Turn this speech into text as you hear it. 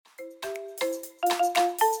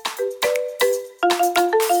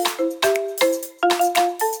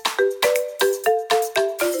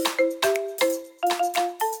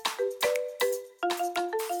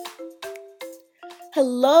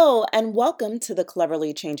and welcome to the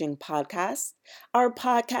Cleverly Changing podcast. Our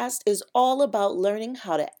podcast is all about learning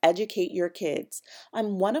how to educate your kids.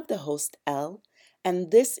 I'm one of the hosts, Elle,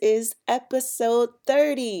 and this is episode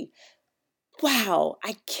 30. Wow,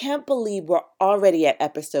 I can't believe we're already at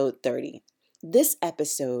episode 30. This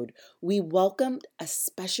episode, we welcomed a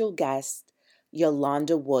special guest,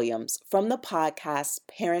 Yolanda Williams, from the podcast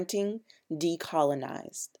Parenting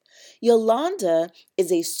Decolonized. Yolanda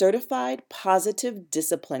is a certified positive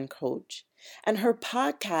discipline coach, and her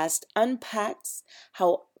podcast unpacks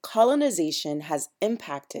how colonization has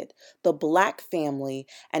impacted the Black family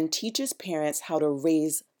and teaches parents how to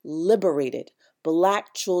raise liberated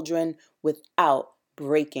Black children without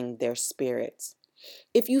breaking their spirits.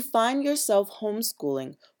 If you find yourself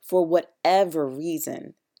homeschooling for whatever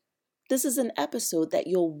reason, this is an episode that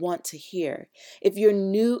you'll want to hear. If you're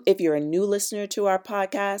a new listener to our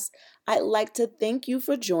podcast, I'd like to thank you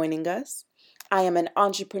for joining us. I am an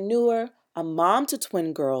entrepreneur, a mom to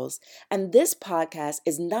twin girls, and this podcast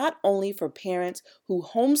is not only for parents who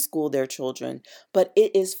homeschool their children, but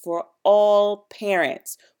it is for all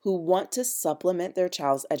parents who want to supplement their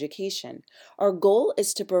child's education. Our goal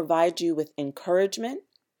is to provide you with encouragement,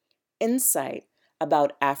 insight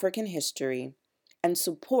about African history, and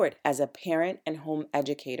support as a parent and home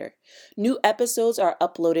educator. New episodes are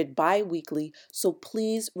uploaded bi-weekly, so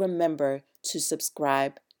please remember to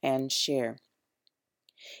subscribe and share.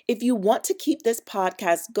 If you want to keep this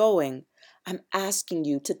podcast going, I'm asking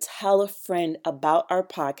you to tell a friend about our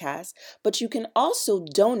podcast, but you can also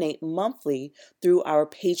donate monthly through our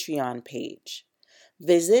Patreon page.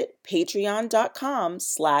 Visit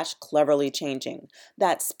patreon.com/cleverlychanging.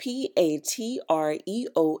 That's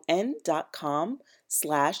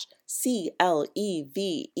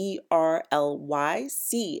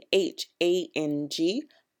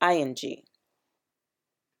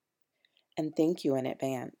And thank you in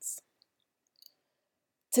advance.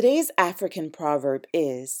 Today's African proverb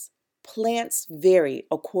is, plants vary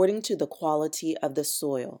according to the quality of the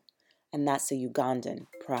soil. And that's a Ugandan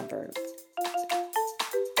proverb.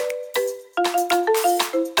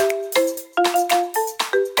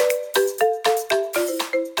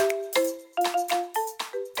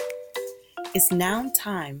 It's now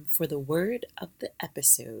time for the word of the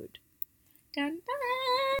episode. Dun, dun.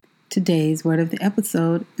 Today's word of the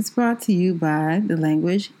episode is brought to you by the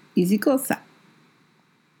language isiXhosa.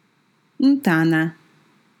 Mntana.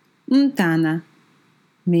 Mntana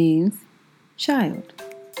means child.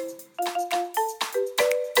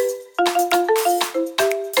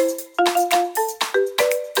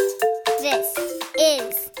 This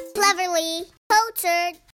is Cleverly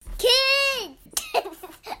Cultured Kids.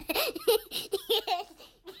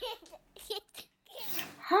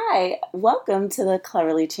 Hi, welcome to the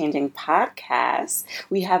Cleverly Changing podcast.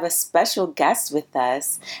 We have a special guest with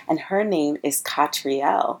us, and her name is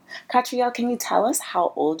Catrielle. Catrielle, can you tell us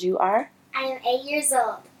how old you are? I am 8 years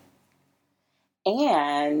old.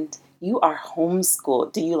 And you are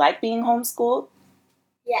homeschooled. Do you like being homeschooled?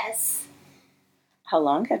 Yes, How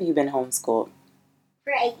long have you been homeschooled?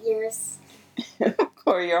 for 8 years.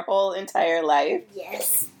 For your whole entire life?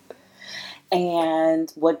 Yes,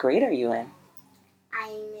 And what grade are you in?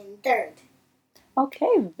 I'm in 3rd.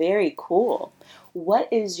 Okay, very cool. What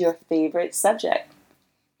is your favorite subject?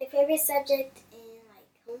 My favorite subject in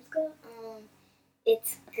homeschool,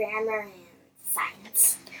 it's grammar and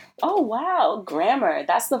science. Oh, wow, grammar.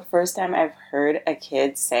 That's the first time I've heard a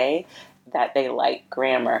kid say that they like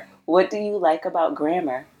grammar. What do you like about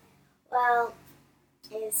grammar? Well,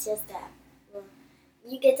 it's just that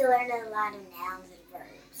you get to learn a lot of nouns and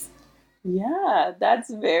verbs. Yeah,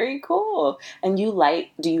 that's very cool. And do you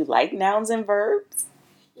like nouns and verbs?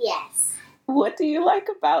 Yes. What do you like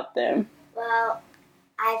about them? Well,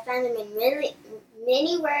 I find them in many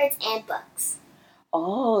words and books.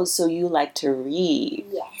 Oh, so you like to read.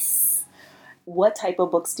 Yes. What type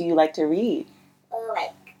of books do you like to read?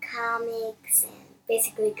 Like comics and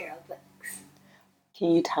basically girl books.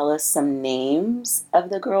 Can you tell us some names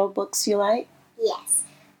of the girl books you like? Yes.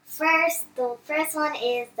 The first one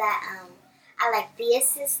is that I like Thea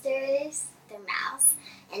Sisters, the mouse,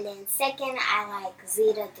 and then second I like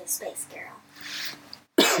Zeta the space girl.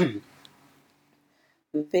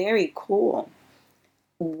 Very cool.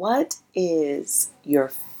 What is your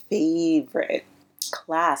favorite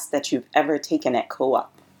class that you've ever taken at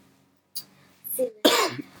co-op? 5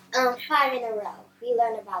 in a row. We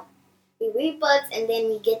read books and then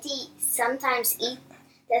we get to sometimes eat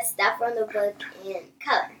the stuff from the book in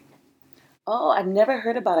color. Oh, I've never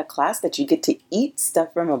heard about a class that you get to eat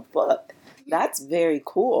stuff from a book. That's very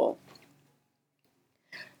cool.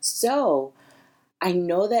 So, I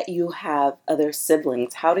know that you have other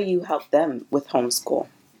siblings. How do you help them with homeschool?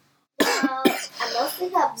 I mostly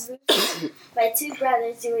help my two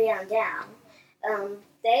brothers who are down.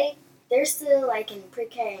 They're still like in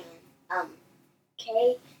pre-K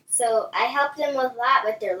K, so I help them a lot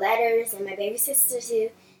with their letters, and my baby sister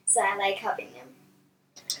too. So I like helping them.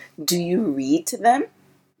 Do you read to them?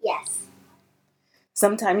 Yes.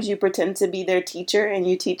 Sometimes you pretend to be their teacher and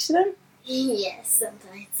you teach them? Yes,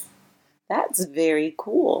 sometimes. That's very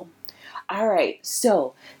cool. All right,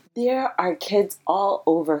 so there are kids all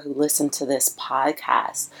over who listen to this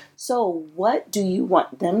podcast. So, what do you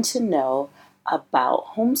want them to know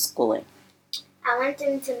about homeschooling? I want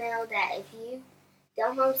them to know that if you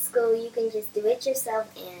don't homeschool, you can just do it yourself,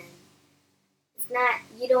 and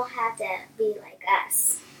you don't have to be like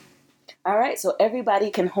us. All right, so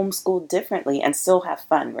everybody can homeschool differently and still have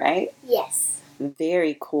fun, right? Yes.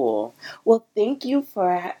 Very cool. Well, thank you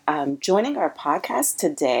for joining our podcast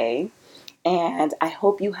today, and I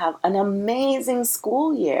hope you have an amazing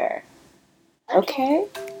school year. Okay?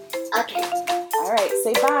 Okay. All right,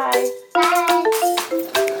 say bye. Bye.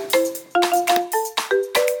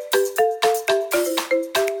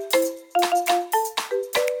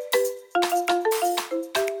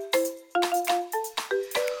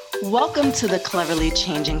 Welcome to the Cleverly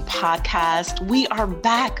Changing podcast. We are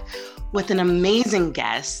back with an amazing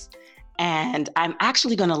guest, and I'm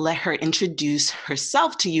actually going to let her introduce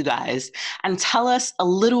herself to you guys and tell us a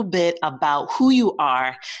little bit about who you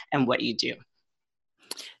are and what you do.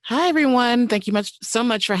 Hi, everyone. Thank you so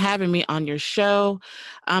much for having me on your show.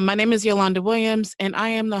 My name is Yolanda Williams, and I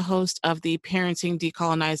am the host of the Parenting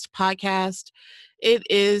Decolonized podcast. It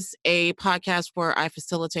is a podcast where I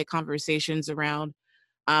facilitate conversations around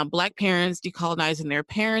Black parents decolonizing their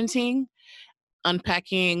parenting,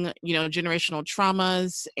 unpacking, generational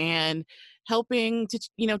traumas, and helping to,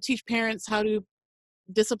 teach parents how to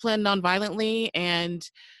discipline nonviolently and,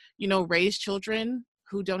 raise children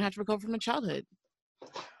who don't have to recover from a childhood.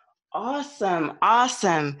 Awesome.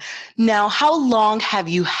 Awesome. Now, how long have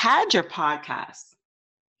you had your podcast?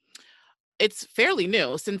 It's fairly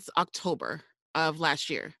new, since October of last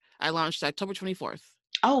year. I launched October 24th.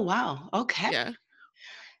 Oh, wow. Okay. Yeah.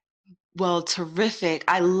 Well, terrific.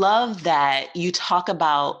 I love that you talk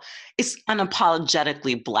about it's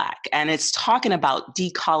unapologetically Black, and it's talking about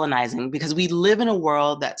decolonizing, because we live in a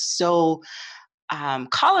world that's so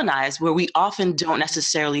colonized, where we often don't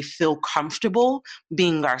necessarily feel comfortable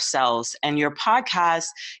being ourselves. And your podcast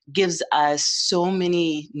gives us so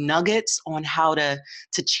many nuggets on how to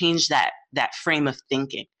change that frame of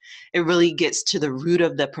thinking. It really gets to the root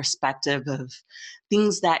of the perspective of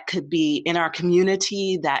things that could be in our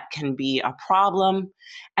community that can be a problem,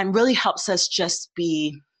 and really helps us just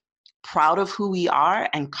be proud of who we are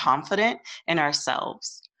and confident in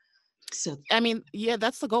ourselves. So, I mean, yeah,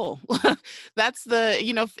 that's the goal. That's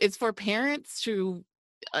it's for parents to,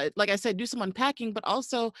 like I said, do some unpacking, but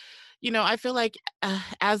also, I feel like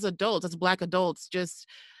as adults, as Black adults, just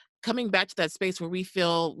coming back to that space where we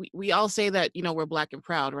feel, we all say that, we're Black and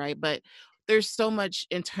proud, right? But there's so much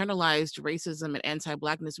internalized racism and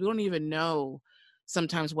anti-Blackness. We don't even know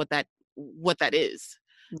sometimes what that is.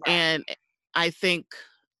 right. And I think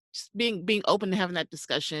just being open to having that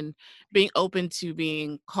discussion, being open to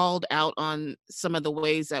being called out on some of the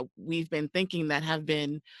ways that we've been thinking that have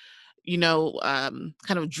been, kind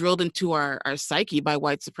of drilled into our psyche by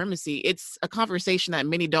white supremacy. It's a conversation that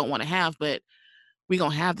many don't want to have, but we're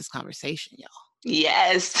going to have this conversation, y'all.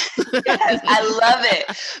 Yes. Yes, I love it,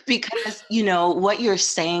 because, what you're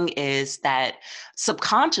saying is that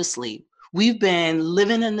subconsciously we've been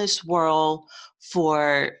living in this world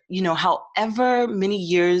for, however many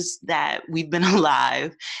years that we've been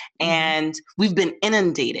alive, and we've been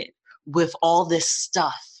inundated with all this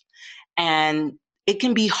stuff. And it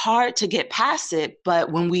can be hard to get past it,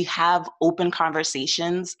 but when we have open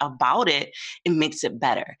conversations about it, it makes it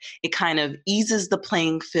better. It kind of eases the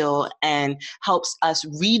playing field and helps us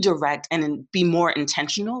redirect and be more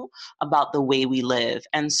intentional about the way we live.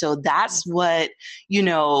 And so that's what,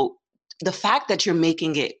 the fact that you're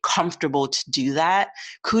making it comfortable to do that,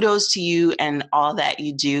 kudos to you and all that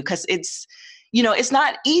you do, because it's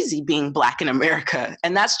not easy being Black in America,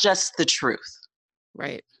 and that's just the truth.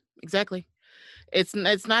 Right. Exactly. It's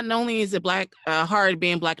not only is it hard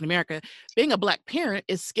being Black in America, being a Black parent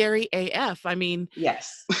is scary AF. I mean,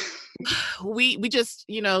 yes, we just,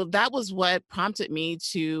 that was what prompted me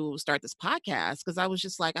to start this podcast, because I was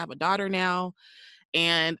just like, I have a daughter now,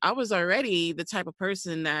 and I was already the type of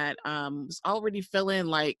person that was already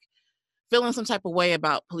feeling some type of way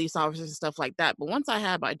about police officers and stuff like that. But once I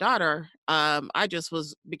had my daughter, I just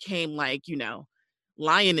became like,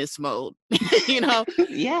 lioness mode, you know,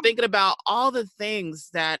 Yeah. thinking about all the things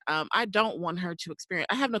that I don't want her to experience.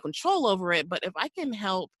 I have no control over it, but if I can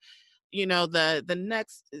help, you know, the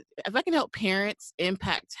next, if I can help parents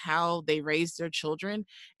impact how they raise their children,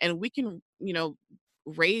 and we can, you know,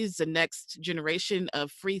 raise the next generation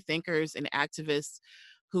of free thinkers and activists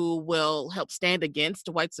who will help stand against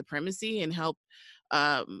white supremacy and help,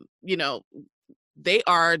 you know, they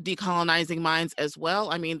are decolonizing minds as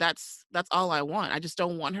well. I mean, that's all I want. I just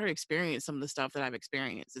don't want her to experience some of the stuff that I've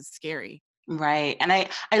experienced. It's scary. Right. And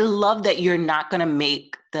I love that you're not going to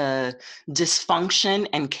make the dysfunction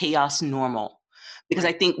and chaos normal, because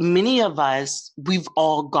I think many of us, we've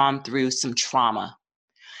all gone through some trauma.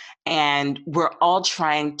 And we're all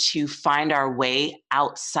trying to find our way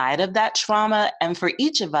outside of that trauma. And for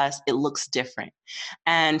each of us, it looks different.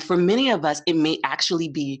 And for many of us, it may actually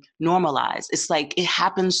be normalized. It's like it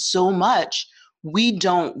happens so much, we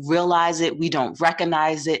don't realize it, we don't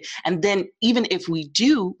recognize it. And then even if we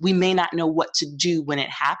do, we may not know what to do when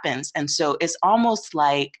it happens. And so it's almost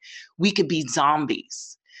like we could be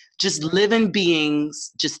zombies, just living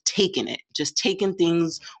beings, just taking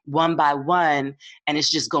things one by one, and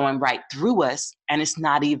it's just going right through us. And it's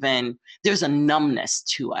not even, there's a numbness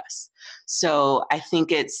to us. So I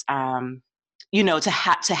think it's, you know, to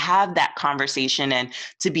have that conversation and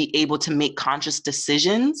to be able to make conscious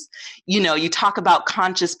decisions. You know, you talk about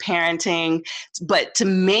conscious parenting, but to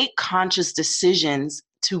make conscious decisions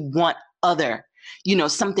to want other, you know,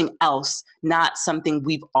 something else, not something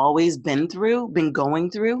we've always been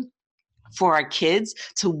going through, for our kids,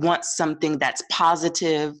 to want something that's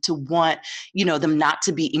positive, to want, you know, them not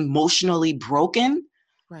to be emotionally broken.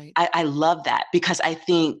 Right. I love that, because I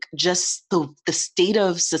think just the state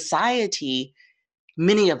of society,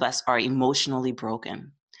 many of us are emotionally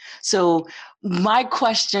broken. So my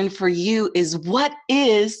question for you is, what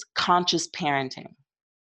is conscious parenting?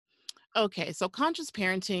 Okay, so conscious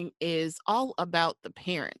parenting is all about the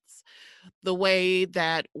parents, the way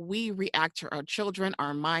that we react to our children,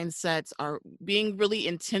 our mindsets, are being really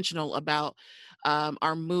intentional about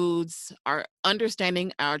our moods, our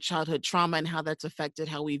understanding our childhood trauma and how that's affected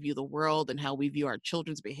how we view the world and how we view our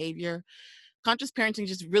children's behavior. Conscious parenting is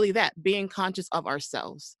just really that, being conscious of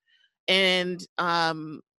ourselves. And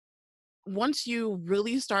once you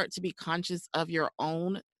really start to be conscious of your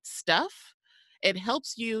own stuff, it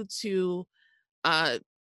helps you to uh,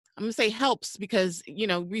 I'm gonna say helps because, you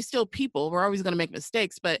know, we still people. We're always gonna make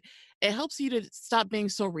mistakes, but it helps you to stop being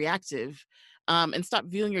so reactive, and stop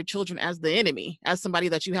viewing your children as the enemy, as somebody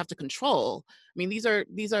that you have to control. I mean, these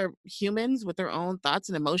are humans with their own thoughts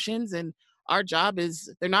and emotions, and our job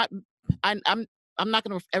is they're not. I'm not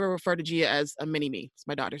gonna ever refer to Gia as a mini me. It's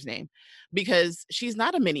my daughter's name, because she's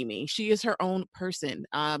not a mini me. She is her own person.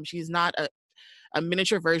 She's not a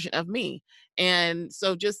miniature version of me. And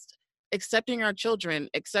so just accepting our children,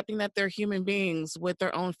 accepting that they're human beings with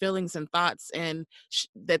their own feelings and thoughts, and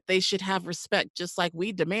that they should have respect, just like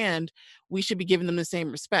we demand, we should be giving them the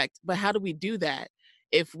same respect. But how do we do that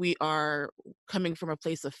if we are coming from a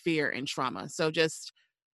place of fear and trauma? So just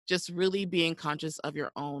really being conscious of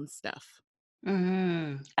your own stuff.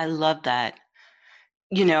 I love that.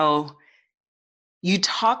 You know, you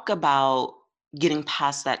talk about getting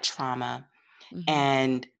past that trauma Hmm.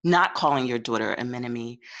 and not calling your daughter a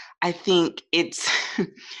mini-me. I think it's,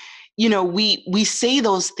 you know, we say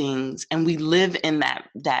those things and we live in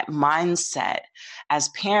that mindset as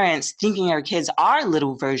parents, thinking our kids are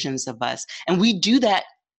little versions of us, and we do that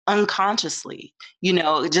unconsciously. You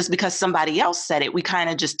know, just because somebody else said it, we kind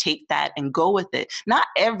of just take that and go with it. Not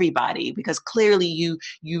everybody, because clearly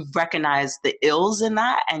you've recognized the ills in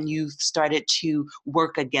that and you've started to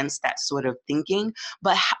work against that sort of thinking.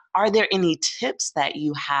 But are there any tips that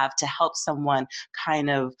you have to help someone kind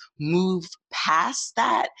of move past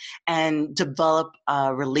that and develop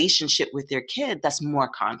a relationship with their kid that's more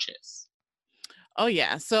conscious? Oh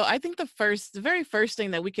yeah. So I think the very first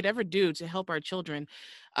thing that we could ever do to help our children,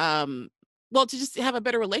 um, well, to just have a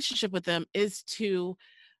better relationship with them, is to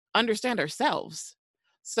understand ourselves.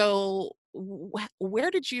 So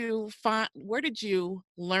where did you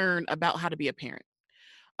learn about how to be a parent?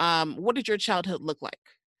 What did your childhood look like?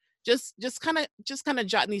 Just kind of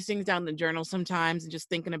jotting these things down in the journal sometimes, and just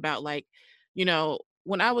thinking about, like, you know,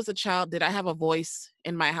 when I was a child, did I have a voice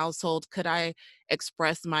in my household? Could I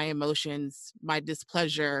express my emotions, my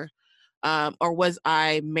displeasure? Or was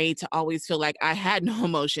I made to always feel like I had no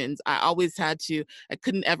emotions? I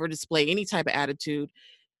couldn't ever display any type of attitude.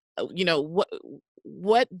 You know,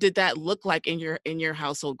 what did that look like in your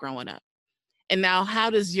household growing up? And now how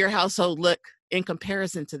does your household look in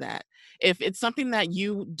comparison to that? If it's something that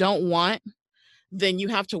you don't want, then you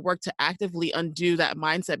have to work to actively undo that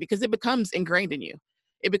mindset, because it becomes ingrained in you.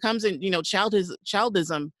 It becomes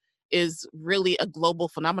childism is really a global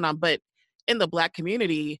phenomenon. But in the Black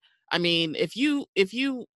community, I mean, if you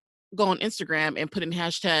go on Instagram and put in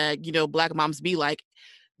hashtag, Black moms be like,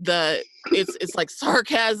 it's like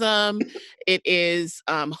sarcasm, it is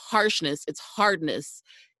harshness, it's hardness,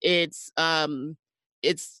 it's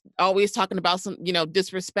always talking about some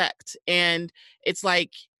disrespect, and it's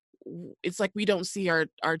like we don't see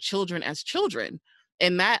our children as children,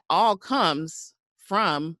 and that all comes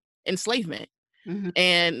from enslavement. Mm-hmm.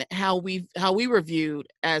 And how we were viewed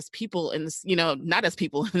as people in this, not as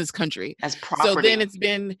people in this country, as property. So then it's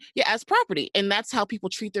been as property, and that's how people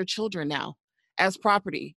treat their children now, as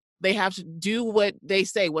property. They have to do what they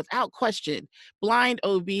say without question, blind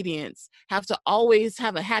obedience, have to always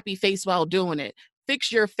have a happy face while doing it,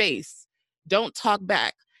 fix your face, don't talk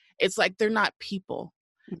back. It's like they're not people.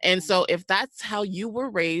 And so if that's how you were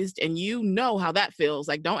raised, and how that feels,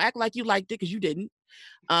 like, don't act like you liked it, because you didn't.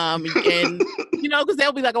 And because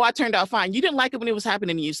they'll be like, oh, I turned out fine. You didn't like it when it was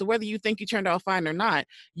happening to you. So whether you think you turned out fine or not,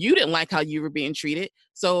 you didn't like how you were being treated.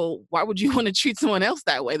 So why would you want to treat someone else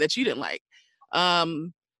that way that you didn't like?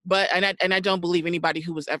 But I don't believe anybody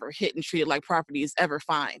who was ever hit and treated like property is ever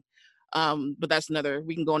fine. But that's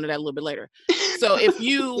we can go into that a little bit later. So if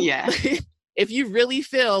you if you really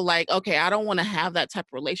feel like, okay, I don't want to have that type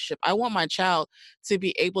of relationship, I want my child to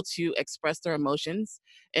be able to express their emotions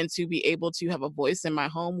and to be able to have a voice in my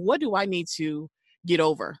home, what do I need to get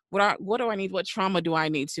over? What do I need? What trauma do I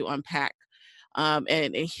need to unpack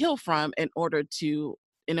and heal from in order to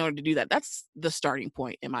do that? That's the starting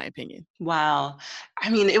point, in my opinion. Wow. I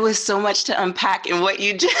mean, it was so much to unpack in what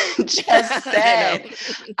you just said.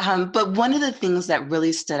 But one of the things that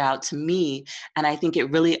really stood out to me, and I think it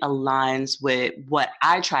really aligns with what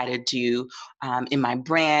I try to do in my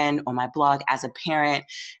brand or my blog as a parent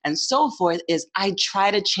and so forth, is I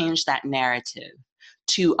try to change that narrative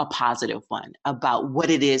to a positive one about what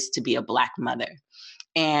it is to be a Black mother.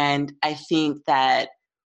 And I think that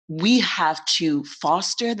we have to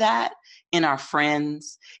foster that in our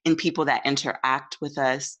friends, in people that interact with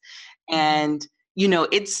us. And,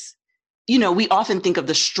 we often think of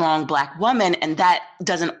the strong Black woman, and that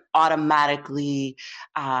doesn't automatically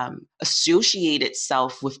associate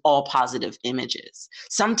itself with all positive images.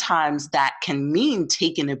 Sometimes that can mean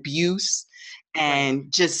taking abuse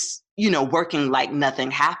and just, working like nothing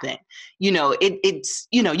happened. It's,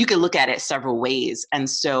 you can look at it several ways. And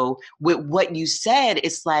so with what you said,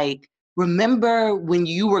 it's like, remember when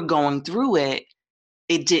you were going through it,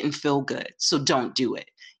 it didn't feel good. So don't do it.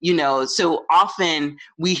 So often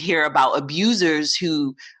we hear about abusers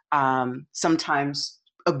who sometimes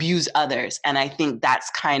abuse others. And I think that's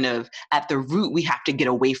kind of at the root, we have to get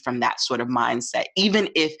away from that sort of mindset, even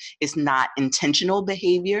if it's not intentional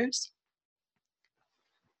behaviors.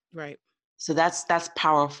 Right. So that's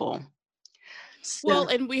powerful. So, well,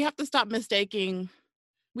 and we have to stop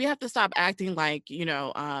acting like,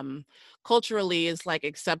 culturally it's like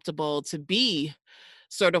acceptable to be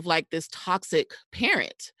sort of like this toxic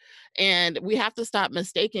parent. And we have to stop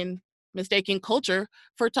mistaking culture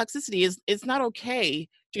for toxicity. It's not okay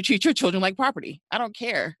to treat your children like property. I don't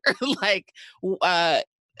care. I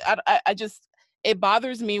just, it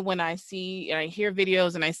bothers me when I see and I hear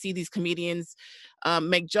videos and I see these comedians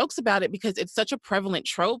make jokes about it, because it's such a prevalent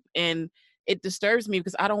trope, and it disturbs me,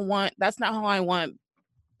 because that's not how I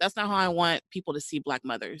want people to see Black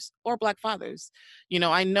mothers or Black fathers.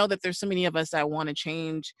 I know that there's so many of us that want to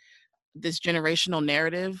change this generational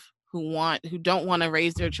narrative, who don't want to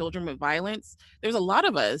raise their children with violence. There's a lot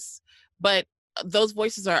of us, but those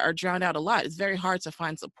voices are drowned out a lot. It's very hard to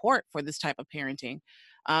find support for this type of parenting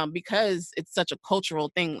because it's such a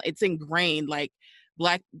cultural thing. It's ingrained, like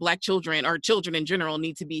Black children or children in general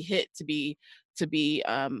need to be hit to be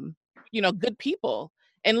good people.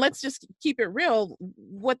 And let's just keep it real.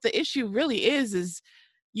 What the issue really is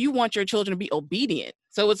you want your children to be obedient.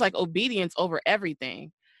 So it's like obedience over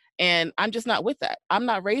everything. And I'm just not with that. I'm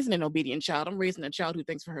not raising an obedient child. I'm raising a child who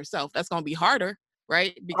thinks for herself. That's going to be harder,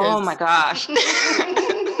 right? Because, oh my gosh.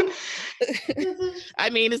 I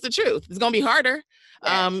mean, it's the truth. It's going to be harder.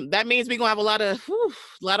 Yes. That means we're going to have a lot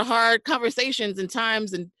of hard conversations and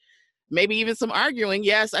times, and maybe even some arguing.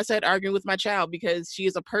 Yes, I said arguing with my child, because she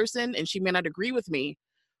is a person and she may not agree with me.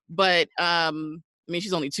 But I mean,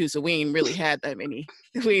 she's only 2, so we ain't really had that many.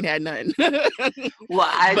 We ain't had none. Well,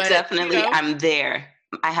 I'm there.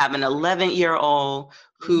 I have an 11-year-old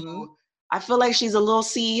who I feel like she's a little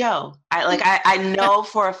CEO. I know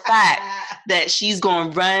for a fact that she's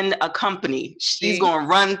going to run a company. She's going to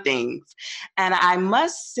run things. And I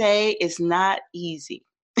must say, it's not easy.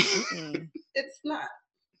 It's not.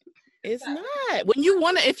 It's not. When you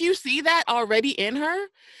want to, if you see that already in her,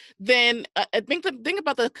 then think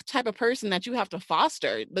about the type of person that you have to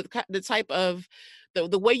foster, the type of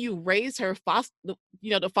the way you raise her,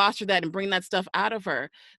 to foster that and bring that stuff out of her,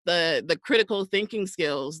 the critical thinking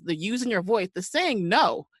skills, the using your voice, the saying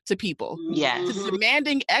no to people, Yes. to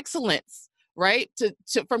demanding excellence, right? To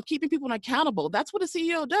from keeping people accountable. That's what a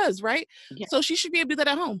CEO does, right? Yeah. So she should be able to do that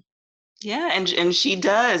at home. Yeah, and she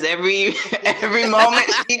does every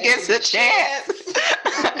moment she gets a chance.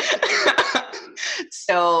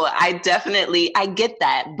 So I get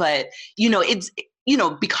that, but it's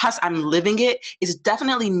because I'm living it, it's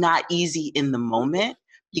definitely not easy in the moment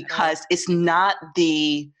because it's not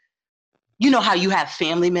the how you have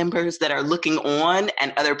family members that are looking on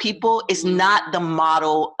and other people. It's not the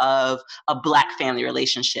model of a Black family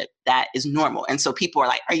relationship that is normal. And so people are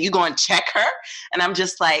like, are you going to check her? And I'm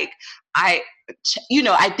just like, I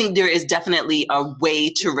think there is definitely a way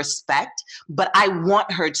to respect, but I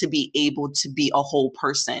want her to be able to be a whole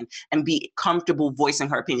person and be comfortable voicing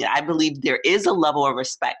her opinion. I believe there is a level of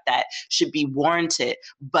respect that should be warranted,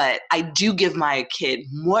 but I do give my kid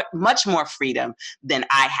much more freedom than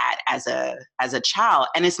I had as a child.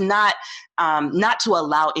 And it's not to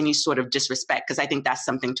allow any sort of disrespect, because I think that's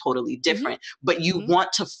something totally different, but you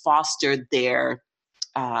want to foster their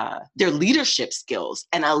leadership skills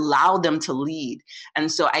and allow them to lead.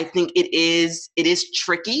 And so I think it is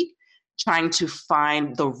tricky trying to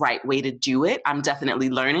find the right way to do it. I'm definitely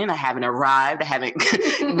learning. I haven't arrived. I haven't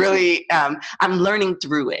really, I'm learning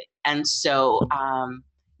through it. And so,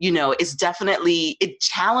 it's definitely, it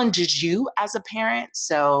challenges you as a parent.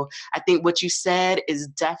 So I think what you said is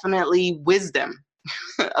definitely wisdom,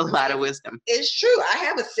 a lot of wisdom. It's true. I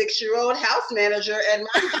have a 6-year-old house manager at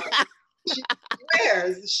my house. She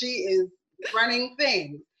swears she is running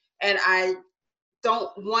things, and I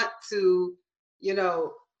don't want to,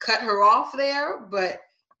 cut her off there, but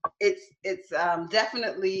it's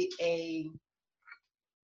definitely a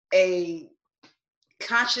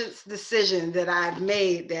conscious decision that I've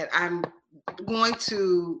made, that I'm going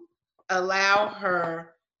to allow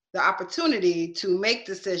her the opportunity to make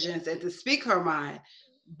decisions and to speak her mind,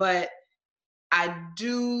 but I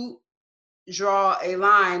do draw a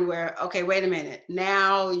line where, okay, wait a minute,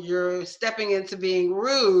 now you're stepping into being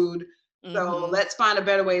rude. So let's find a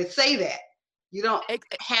better way to say that. You don't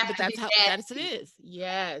have to that's be how nasty. it is.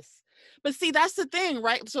 Yes. But see, that's the thing,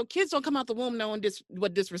 right? So kids don't come out the womb knowing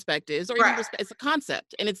what disrespect is, or even respect. It's a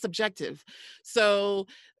concept and it's subjective. So,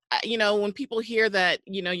 when people hear that,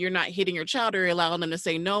 you're not hitting your child or allowing them to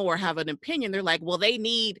say no or have an opinion, they're like, well, they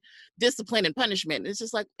need discipline and punishment. And it's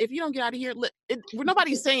just like, if you don't get out of here,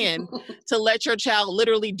 nobody's saying to let your child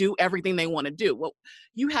literally do everything they want to do. Well,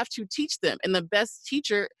 you have to teach them. And the best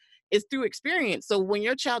teacher is through experience. So when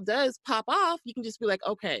your child does pop off, you can just be like,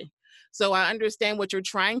 okay, so I understand what you're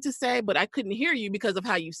trying to say, but I couldn't hear you because of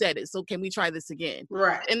how you said it. So can we try this again?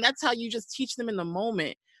 Right. And that's how you just teach them in the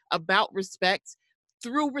moment about respect,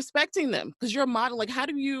 through respecting them, because you're modeling. Like, how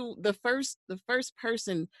do you, the first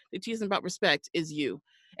person to teach them about respect is you.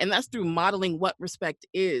 And that's through modeling what respect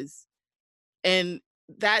is. And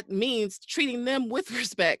that means treating them with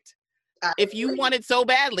respect. If you want it so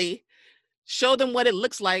badly, show them what it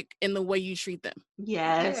looks like in the way you treat them.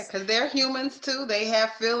 Yes. Yeah, because they're humans too. They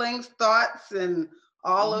have feelings, thoughts, and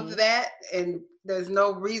all of that. And there's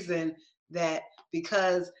no reason that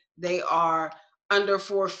because they are under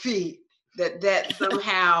 4 feet, that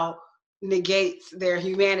somehow negates their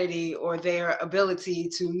humanity or their ability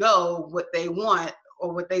to know what they want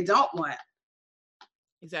or what they don't want.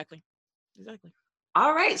 Exactly.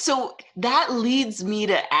 All right. So that leads me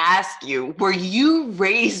to ask you, were you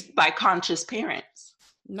raised by conscious parents?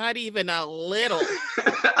 Not even a little.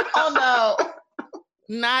 Oh, no.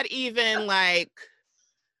 Not even like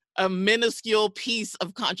a minuscule piece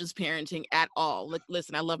of conscious parenting at all. Like,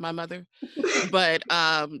 listen, I love my mother, but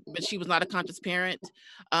she was not a conscious parent.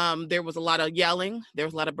 There was a lot of yelling. There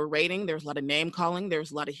was a lot of berating. There was a lot of name calling. There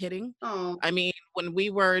was a lot of hitting. Oh. I mean, when we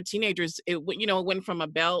were teenagers, it went from a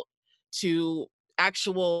belt to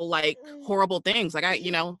actual like horrible things. Like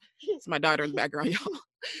it's my daughter in the background, y'all.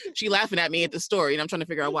 She laughing at me at the story, and I'm trying to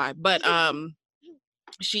figure out why. But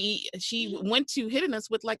she went to hitting us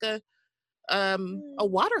with like a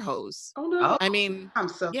water hose. Oh no! I mean, I'm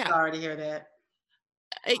so sorry to hear that.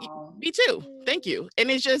 Me too. Thank you.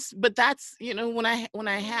 And it's just, but that's when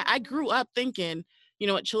I grew up thinking,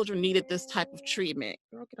 what, children needed this type of treatment.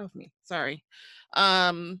 Girl, get off me. Sorry.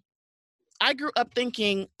 I grew up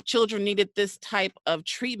thinking children needed this type of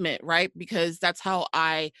treatment, right? Because that's how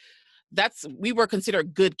we were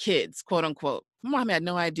considered good kids, quote unquote. My mom had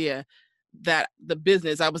no idea that the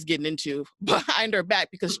business I was getting into behind her back,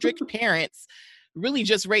 because strict parents really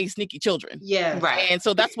just raise sneaky children. Yes. Right. And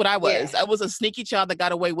so that's what I was. Yes. I was a sneaky child that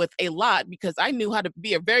got away with a lot because I knew how to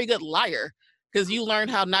be a very good liar, because you learn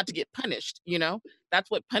how not to get punished, you know? That's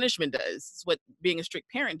what punishment does. It's what being a strict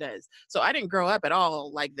parent does. So I didn't grow up at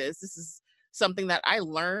all like this. This is something that I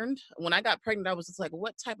learned when I got pregnant. I was just like,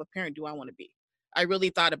 what type of parent do I want to be? I really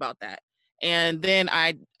thought about that. And then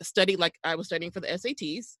I studied, like I was studying for the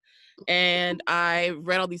SATs, and I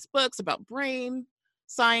read all these books about brain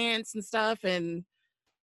science and stuff. And,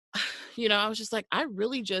 you know, I was just like, I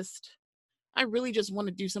really just want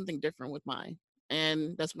to do something different with mine.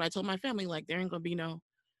 And that's when I told my family, like, there ain't gonna be no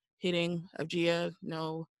hitting of Gia,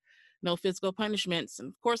 no physical punishments. And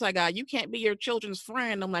of course I got, you can't be your children's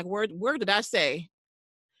friend. I'm like, word did I say?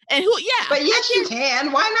 And who, yeah. But yes, you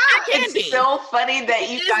can. Why not? I can It's be. so funny that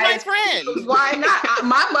you She's guys. my friend. Why not?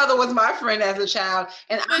 My mother was my friend as a child.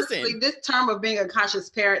 And Listen. honestly, this term of being a conscious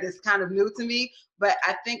parent is kind of new to me. But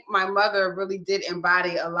I think my mother really did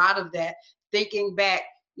embody a lot of that. Thinking back,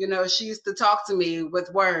 you know, she used to talk to me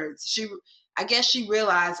with words. I guess she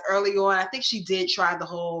realized early on, I think she did try the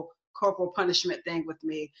whole corporal punishment thing with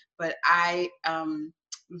me. But I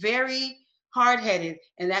very hard-headed,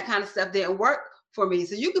 and that kind of stuff didn't work for me.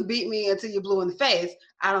 So you could beat me until you're blue in the face.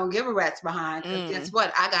 I don't give a rat's behind. Because guess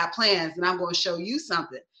what? I got plans, and I'm going to show you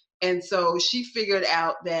something. And so she figured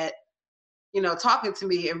out that, you know, talking to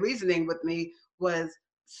me and reasoning with me was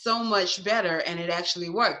so much better, and it actually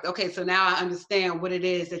worked. Okay, so now I understand what it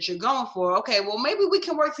is that you're going for. Okay, well, maybe we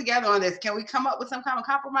can work together on this. Can we come up with some kind of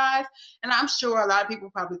compromise? And I'm sure a lot of people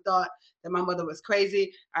probably thought that my mother was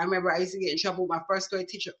crazy. I remember I used to get in trouble with my first grade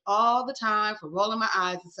teacher all the time for rolling my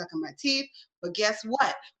eyes and sucking my teeth. But guess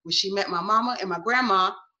what? When she met my mama and my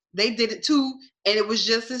grandma, they did it too. And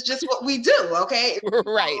it's just what we do, okay? If you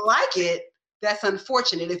Right. don't like it, that's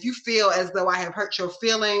unfortunate. If you feel as though I have hurt your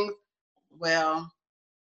feelings, well,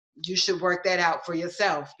 you should work that out for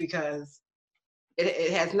yourself, because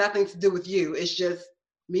it has nothing to do with you. It's just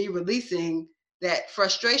me releasing that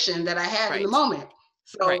frustration that I had in the moment.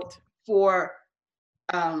 So for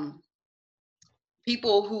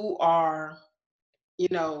people who are, you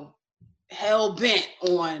know, hell bent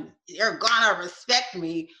on, you're gonna respect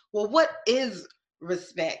me. Well, what is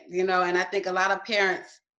respect? You know, and I think a lot of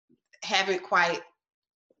parents haven't quite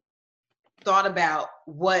thought about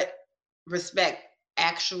what respect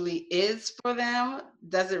actually is for them.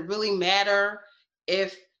 Does it really matter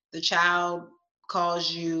if the child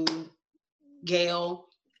calls you Gail?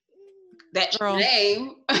 That's your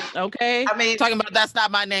name. Okay. I mean, talking about that's not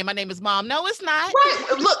my name. My name is Mom. No, it's not. Right.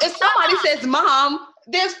 Look, if somebody says mom,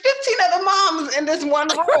 there's 15 other moms in this one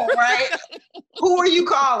room, right? Who are you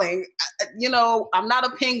calling? You know, I'm not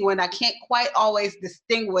a penguin. I can't quite always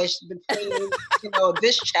distinguish between, you know,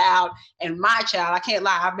 this child and my child. I can't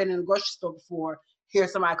lie. I've been in the grocery store before, hear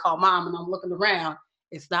somebody call mom, and I'm looking around.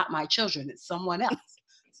 It's not my children. It's someone else.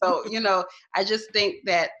 So, you know, I just think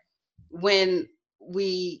that when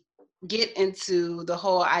we get into the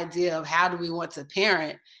whole idea of how do we want to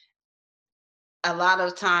parent, a lot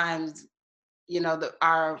of times, you know,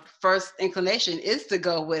 our first inclination is to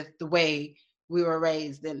go with the way we were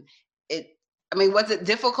raised. And was it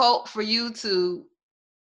difficult for you to,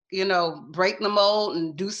 you know, break the mold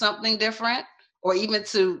and do something different, or even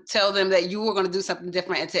to tell them that you were going to do something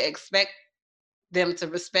different and to expect them to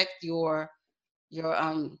respect your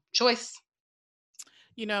choice?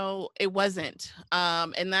 You know, it wasn't.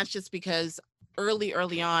 And that's just because early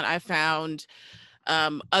on, I found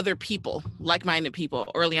other people, like-minded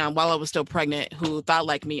people early on while I was still pregnant, who thought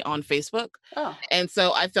like me on Facebook. Oh. And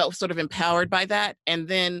so I felt sort of empowered by that. And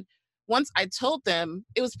then once I told them,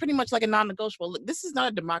 it was pretty much like a non-negotiable. Look, this is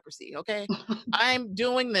not a democracy, okay? I'm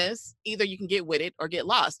doing this. Either you can get with it or get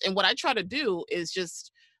lost. And what I try to do is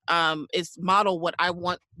just is model what I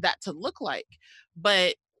want that to look like.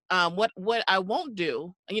 But what I won't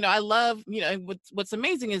do, you know, I love, you know, what's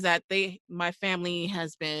amazing is that my family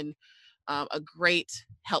has been a great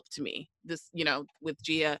help to me. This, you know, with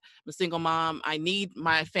Gia, I'm a single mom. I need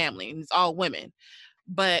my family, and it's all women.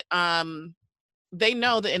 But they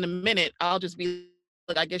know that in a minute I'll just be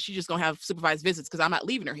like, I guess you're just gonna have supervised visits because I'm not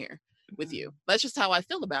leaving her here with you. That's just how I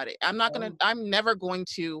feel about it. I'm never going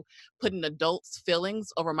to put an adult's feelings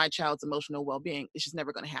over my child's emotional well-being. It's just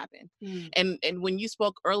never going to happen. And when you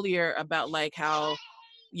spoke earlier about like how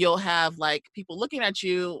you'll have like people looking at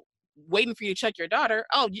you waiting for you to check your daughter.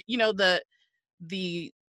 Oh, you know,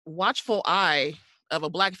 the watchful eye of a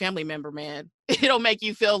Black family member, man, it'll make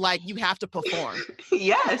you feel like you have to perform.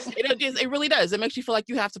 Yes. It really does. It makes you feel like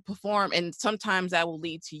you have to perform. And sometimes that will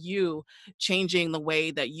lead to you changing the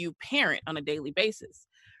way that you parent on a daily basis.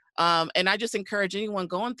 And I just encourage anyone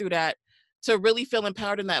going through that to really feel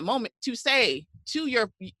empowered in that moment to say to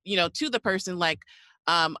to the person, like,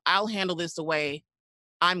 I'll handle this the way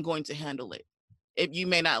I'm going to handle it. If you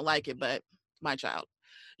may not like it, but my child,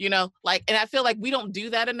 like, and I feel like we don't do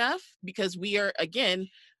that enough because we are, again,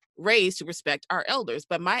 raised to respect our elders,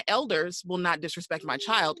 but my elders will not disrespect my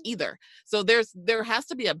child either. So there has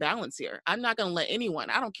to be a balance here. I'm not going to let anyone,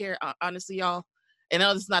 I don't care, honestly, y'all. And I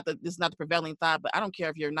know this is not the prevailing thought, but I don't care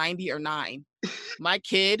if you're 90 or 9. My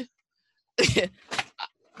kid.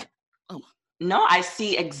 Oh. No, I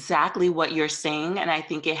see exactly what you're saying. And I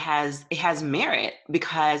think it has merit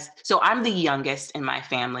because, so I'm the youngest in my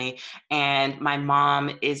family and my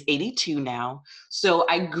mom is 82 now. So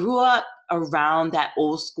I grew up around that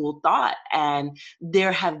old school thought. And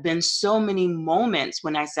there have been so many moments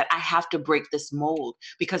when I said, I have to break this mold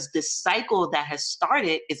because this cycle that has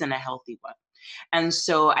started isn't a healthy one. And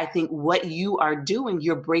so I think what you are doing,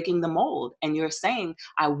 you're breaking the mold and you're saying,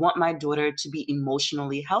 I want my daughter to be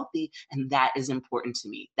emotionally healthy. And that is important to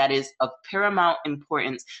me. That is of paramount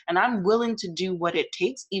importance. And I'm willing to do what it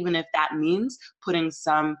takes, even if that means putting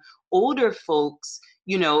some older folks,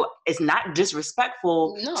 it's not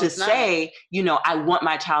disrespectful to say, I want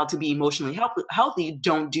my child to be emotionally healthy.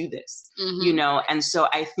 Don't do this, And so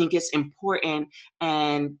I think it's important,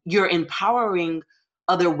 and you're empowering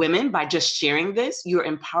other women by just sharing this. You're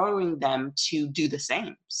empowering them to do the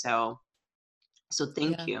same. So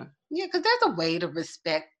thank you. Yeah, because there's a way to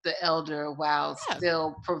respect the elder while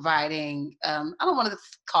still providing, I don't want to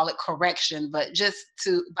call it correction, but just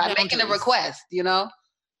by making a request,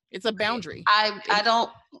 It's a boundary. I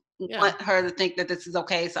don't want her to think that this is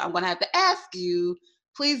okay. So I'm going to have to ask you,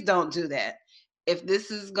 please don't do that. If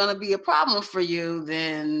this is going to be a problem for you,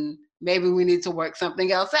 then maybe we need to work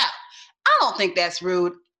something else out. I don't think that's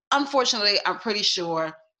rude. Unfortunately, I'm pretty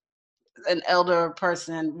sure an elder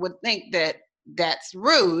person would think that that's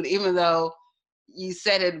rude, even though you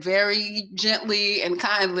said it very gently and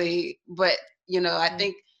kindly. But, I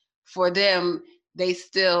think for them, they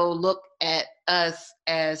still look at us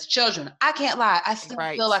as children. I can't lie. I still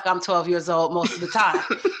feel like I'm 12 years old most of the time.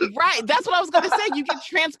 Right. That's what I was going to say. You get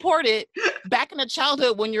transported back into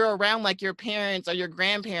childhood when you're around like your parents or your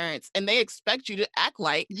grandparents, and they expect you to act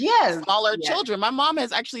like smaller children. My mom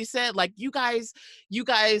has actually said, like, you guys,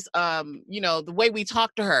 the way we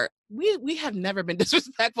talk to her, we have never been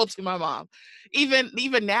disrespectful to my mom, even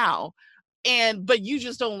now. But you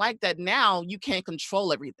just don't like that now you can't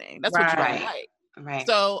control everything. That's what you don't like. Right.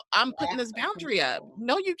 So I'm putting this boundary up.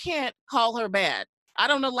 No, you can't call her bad. I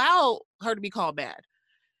don't allow her to be called bad.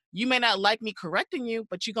 You may not like me correcting you,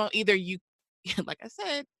 but you're going to like I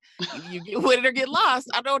said, you get with it or get lost.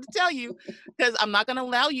 I don't know what to tell you, because I'm not going to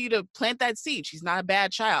allow you to plant that seed. She's not a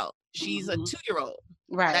bad child. She's a 2-year-old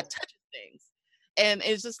that touches things. And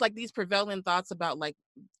it's just like these prevailing thoughts about like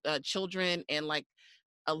children, and like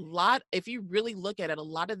a lot, if you really look at it, a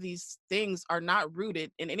lot of these things are not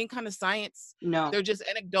rooted in any kind of science. No. They're just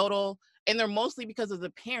anecdotal, and they're mostly because of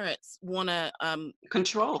the parents want to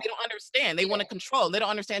control. They don't understand. They want to control. They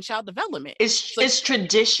don't understand child development. It's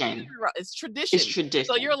tradition. It's tradition.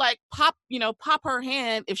 So you're like, pop her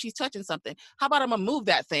hand if she's touching something. How about I'm gonna move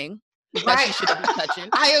that thing that she shouldn't be touching?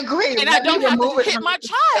 I agree. And I don't have to hit my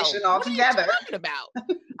child. Altogether. What are you talking about?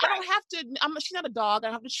 I don't have to. She's not a dog. I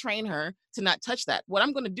don't have to train her to not touch that. What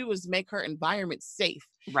I'm going to do is make her environment safe.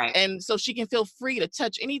 Right. And so she can feel free to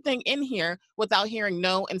touch anything in here without hearing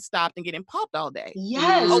no and stopped and getting popped all day.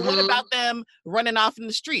 Yes. Or what about them running off in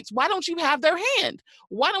the streets? Why don't you have their hand?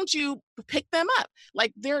 Why don't you pick them up?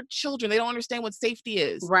 Like, they're children. They don't understand what safety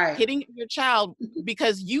is. Right. Hitting your child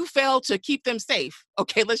because you failed to keep them safe.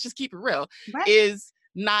 Okay, let's just keep it real. Right. Is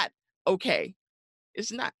not okay.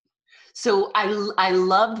 It's not. So I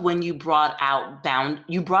loved when you brought up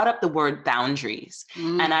the word boundaries.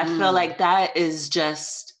 Mm-hmm. And I feel like that is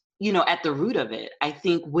just, at the root of it. I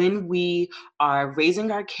think when we are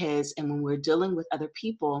raising our kids and when we're dealing with other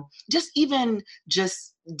people, just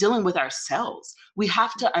dealing with ourselves, we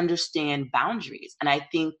have to understand boundaries. And I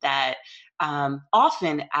think that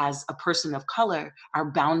often as a person of color,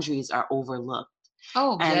 our boundaries are overlooked.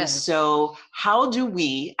 Oh, and yes. So how do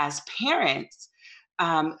we as parents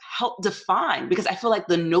help define, because I feel like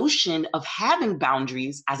the notion of having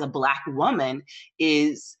boundaries as a Black woman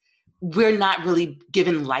is we're not really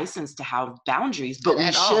given license to have boundaries, but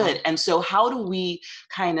we should. And so how do we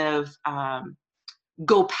kind of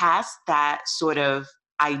go past that sort of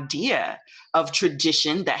idea of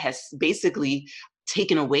tradition that has basically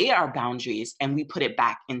taken away our boundaries and we put it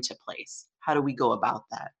back into place? How do we go about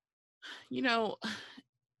that?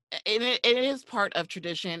 it is part of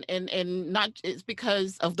tradition, and not, it's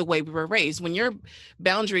because of the way we were raised. When your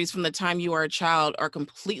boundaries from the time you are a child are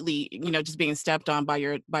completely, just being stepped on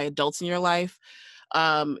by adults in your life,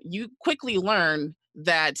 you quickly learn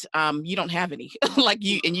that you don't have any,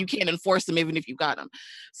 and you can't enforce them even if you got them.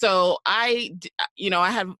 So I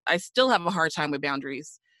still have a hard time with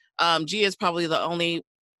boundaries. Gia is probably the only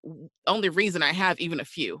reason I have even a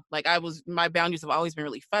few. My boundaries have always been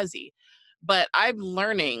really fuzzy, but I'm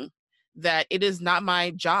learning that it is not my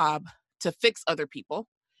job to fix other people,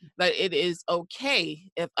 that it is okay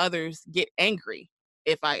if others get angry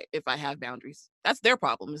if I have boundaries. That's their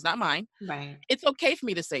problem, it's not mine. Right. It's okay for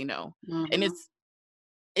me to say no. And Mhm.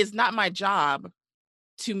 it's not my job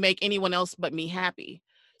to make anyone else but me happy.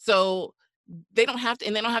 So they don't have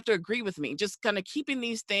to agree with me. Just kind of keeping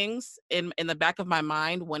these things in the back of my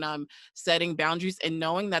mind when I'm setting boundaries, and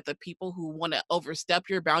knowing that the people who want to overstep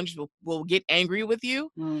your boundaries will get angry with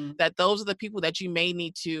you. Mm. That those are the people that you may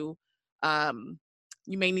need to not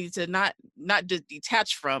just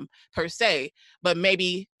detach from per se, but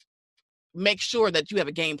maybe make sure that you have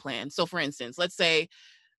a game plan. So for instance, let's say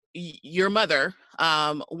your mother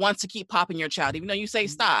wants to keep popping your child, even though you say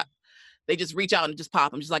stop. They just reach out and just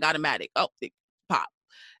pop them, just like automatic. Oh, they pop.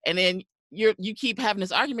 And then you keep having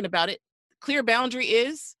this argument about it. Clear boundary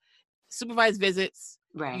is supervised visits.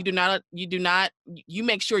 Right. You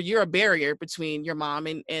make sure you're a barrier between your mom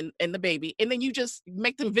and the baby, and then you just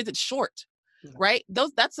make them visits short. Yeah. Right?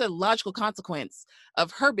 That's a logical consequence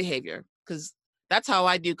of her behavior, because that's how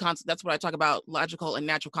I do that's what I talk about, logical and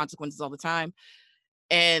natural consequences, all the time.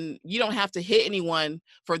 And you don't have to hit anyone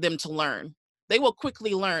for them to learn. They will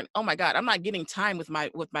quickly learn, oh my God, I'm not getting time with my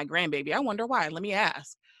grandbaby. I wonder why. Let me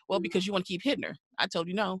ask. Well, because you want to keep hitting her. I told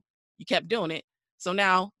you no. You kept doing it. So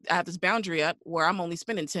now I have this boundary up where I'm only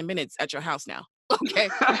spending 10 minutes at your house now. Okay.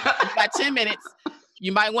 You got 10 minutes.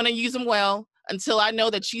 You might want to use them well until I know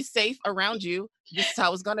that she's safe around you. This is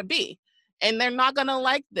how it's going to be. And they're not going to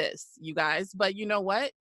like this, you guys. But you know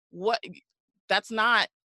what? That's not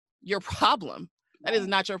your problem. That is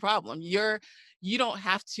not your problem. You don't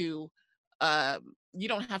have to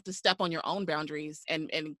step on your own boundaries and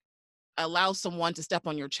allow someone to step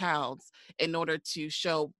on your child's in order to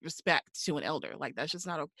show respect to an elder. Like, that's just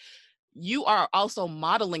not okay. You are also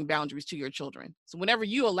modeling boundaries to your children. So whenever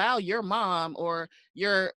you allow your mom or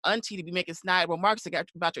your auntie to be making snide remarks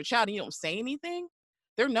about your child and you don't say anything,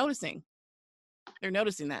 they're noticing. They're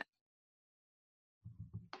noticing that.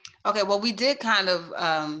 Okay, well, we did kind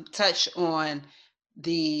of touch on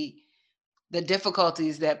the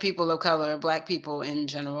difficulties that people of color, Black people in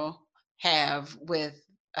general, have with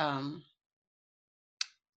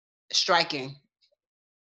striking.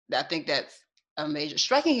 I think that's a major.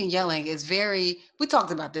 Striking and yelling is very. We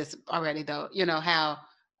talked about this already, though. You know how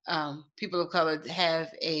people of color have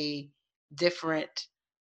a different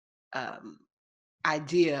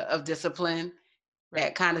idea of discipline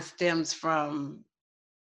that kind of stems from,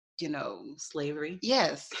 slavery.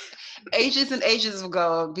 Yes, ages and ages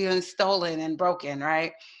ago, being stolen and broken,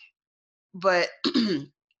 right? But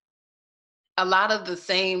a lot of the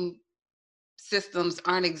same systems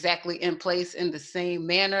aren't exactly in place in the same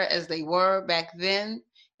manner as they were back then.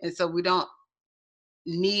 And so we don't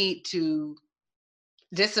need to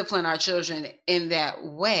discipline our children in that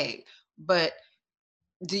way. But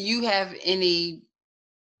do you have any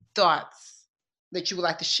thoughts that you would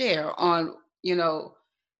like to share on,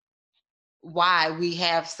 why we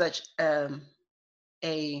have such a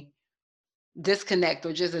disconnect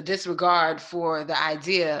or just a disregard for the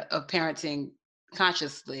idea of parenting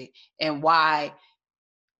consciously, and why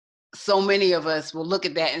so many of us will look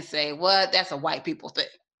at that and say, what, that's a white people thing?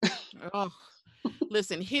 Oh,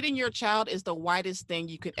 listen, hitting your child is the whitest thing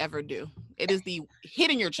you could ever do.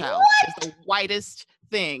 Hitting your child is the whitest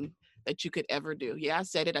thing that you could ever do. Yeah, I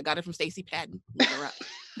said it. I got it from Stacey Patton. Look her up.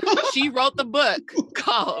 She wrote the book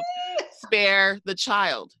called Spare the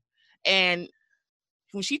Child. And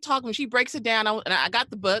when she breaks it down, and I got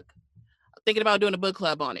the book, thinking about doing a book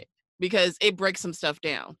club on it because it breaks some stuff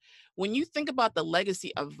down. When you think about the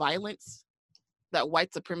legacy of violence that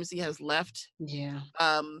white supremacy has left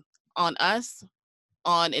on us,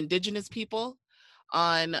 on indigenous people,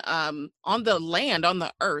 on the land, on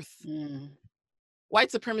the earth,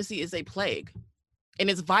 white supremacy is a plague, and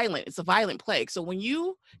it's violent. It's a violent plague. So when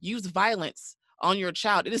you use violence on your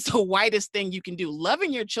child, it is the whitest thing you can do.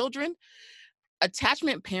 Loving your children,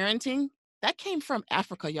 attachment parenting, that came from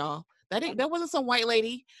Africa, y'all. That wasn't some white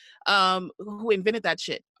lady who invented that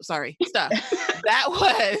shit. Sorry, stuff. that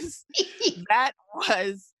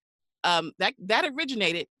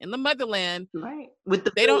originated in the motherland. Right.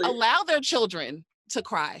 They don't allow their children to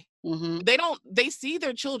cry. Mm-hmm. They see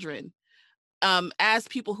their children as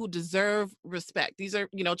people who deserve respect. These are,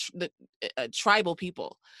 tribal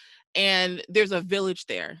people, and there's a village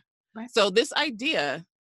there. Right. So this idea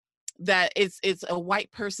that it's a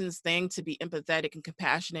white person's thing to be empathetic and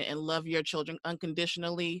compassionate and love your children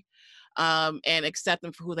unconditionally, and accept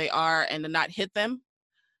them for who they are and to not hit them,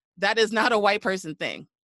 that is not a white person thing.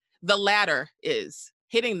 The latter is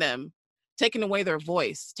hitting them, taking away their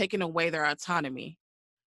voice, taking away their autonomy,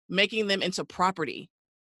 making them into property.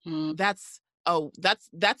 Mm-hmm. That's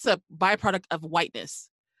a byproduct of whiteness.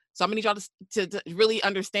 So I'm gonna need y'all to really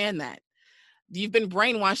understand that. You've been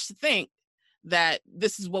brainwashed to think that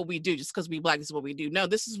this is what we do just because we Black. This is what we do. No,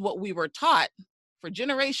 this is what we were taught for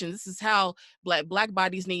generations. This is how black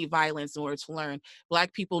bodies need violence in order to learn.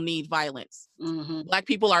 Black people need violence. Mm-hmm. Black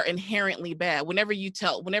people are inherently bad. Whenever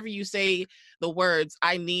you say the words,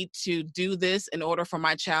 I need to do this in order for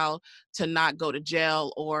my child to not go to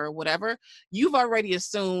jail or whatever, you've already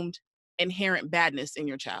assumed inherent badness in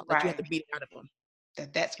your child. Like you have to beat it out of them.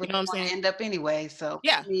 That's where you know what I'm they saying? end up anyway. So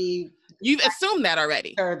yeah, you've assumed that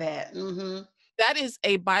already. That. Mm-hmm. That is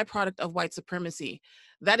a byproduct of white supremacy.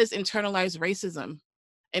 That is internalized racism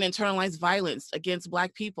and internalized violence against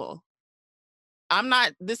Black people.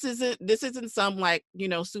 This isn't some like,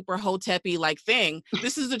 super hotep-y like thing.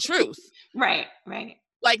 This is the truth. Right.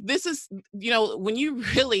 Like this is, when you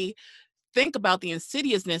really think about the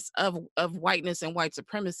insidiousness of whiteness and white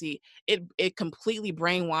supremacy, it completely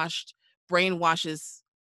brainwashes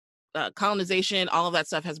colonization. All of that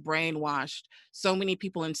stuff has brainwashed so many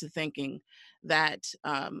people into thinking that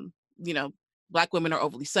Black women are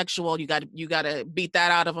overly sexual. You got to beat that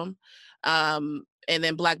out of them. And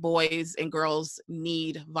then Black boys and girls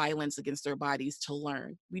need violence against their bodies to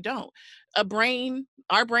learn. We don't. Our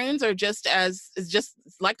brains are just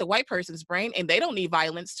like the white person's brain, and they don't need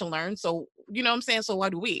violence to learn. So, you know what I'm saying? So why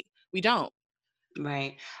do we? We don't.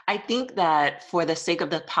 Right. I think that for the sake of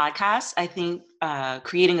the podcast, I think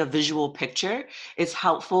creating a visual picture is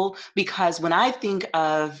helpful, because when I think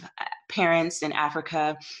of parents in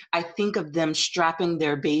Africa, I think of them strapping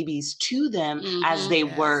their babies to them as they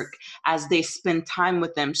work, as they spend time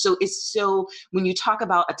with them. So when you talk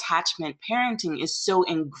about attachment, parenting is so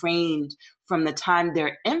ingrained from the time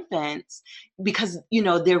they're infants, because,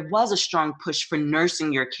 there was a strong push for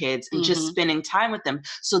nursing your kids and just spending time with them.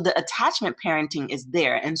 So the attachment parenting is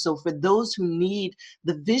there. And so for those who need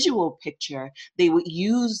the visual picture, they would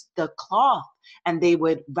use the cloth and they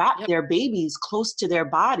would wrap their babies close to their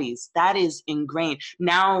bodies. That is ingrained.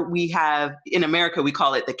 Now we have, in America, we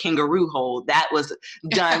call it the kangaroo hold. That was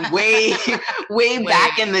done way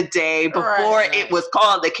back in the day, before it was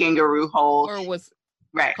called the kangaroo hold. Or was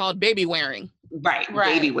called baby wearing. Right,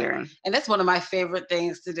 baby wearing. And that's one of my favorite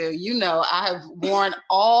things to do. I have worn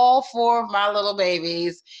all 4 of my little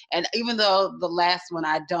babies. And even though the last one,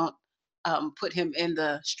 I don't put him in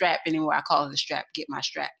the strap anymore. I call it the strap, get my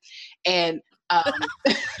strap. And but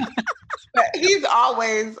he's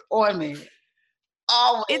always on me.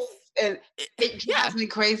 Always. And it drives me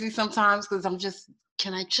crazy sometimes, because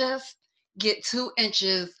can I just get 2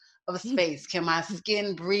 inches of space? Can my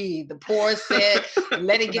skin breathe? The pores said,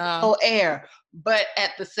 let it get no air. But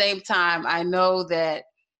at the same time, I know that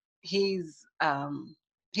he's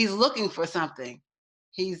looking for something.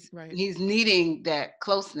 He's needing that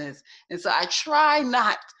closeness. And so I try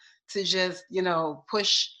not to just,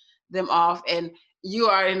 push them off. And you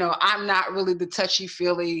already know I'm not really the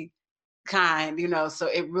touchy-feely kind, so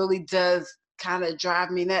it really does kind of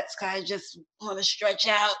drive me nuts. I just want to stretch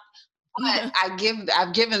out. But I've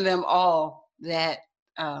given them all that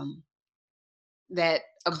that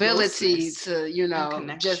ability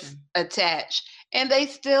to, just attach. And they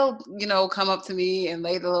still, come up to me and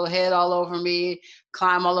lay the little head all over me,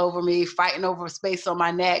 climb all over me, fighting over space on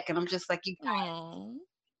my neck. And I'm just like, you guys,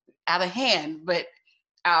 out of hand. But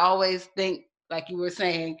I always think, like you were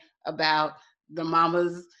saying, about the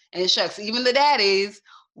mamas and shucks, even the daddies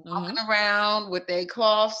walking around with their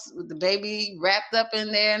cloths, with the baby wrapped up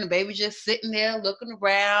in there, and the baby just sitting there looking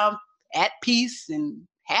around at peace and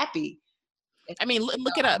happy. I mean,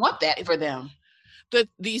 look it up. I want that for them.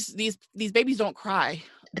 These babies don't cry.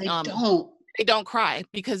 They don't. They don't cry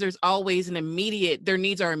because there's always their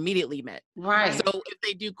needs are immediately met. Right. So if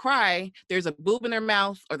they do cry, there's a boob in their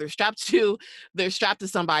mouth, or they're strapped to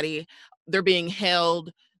somebody, they're being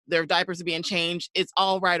held, their diapers are being changed. It's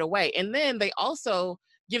all right away. And then they also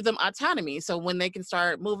give them autonomy. So when they can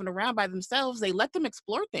start moving around by themselves, they let them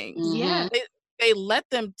explore things. Yeah. They let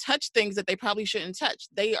them touch things that they probably shouldn't touch.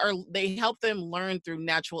 They help them learn through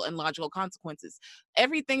natural and logical consequences.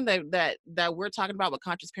 Everything that we're talking about with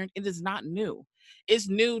conscious parenting, it is not new. It's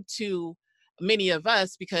new to many of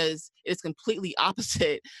us, because it's completely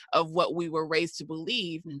opposite of what we were raised to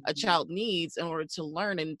believe a child needs in order to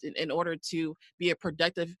learn and in order to be a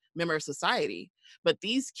productive member of society. But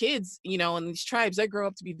these kids, you know, in these tribes, they grow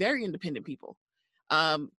up to be very independent people,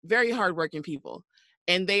 very hardworking people.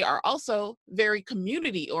 And they are also very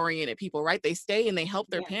community oriented people, right? They stay and they help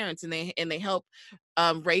their parents, and they help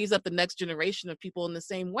raise up the next generation of people in the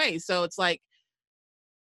same way. So it's like,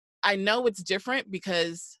 I know it's different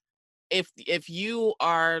because if you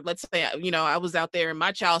are, let's say, you know, I was out there and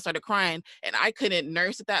my child started crying and I couldn't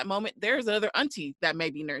nurse at that moment, there's another auntie that may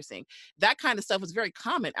be nursing. That kind of stuff is very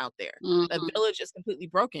common out there. A village is completely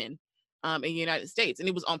broken in the United States, and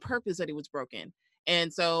it was on purpose that it was broken.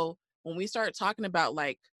 And so when we start talking about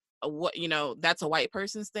like what, you know, that's a white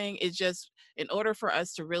person's thing, it's just in order for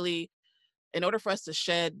us to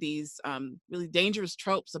shed these really dangerous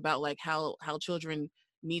tropes about like how children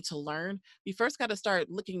need to learn, we first got to start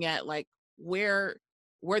looking at like where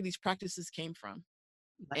these practices came from,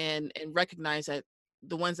 and recognize that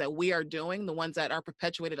the ones that we are doing, the ones that are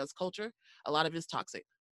perpetuated as culture, a lot of it is toxic.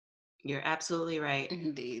 You're absolutely right.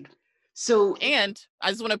 Indeed. So, and I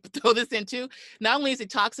just want to throw this in too. Not only is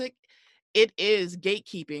it toxic, it is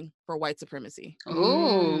gatekeeping for white supremacy.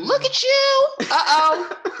 Oh, look at you.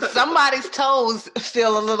 Uh-oh. Somebody's toes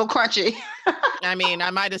feel a little crunchy. I mean, I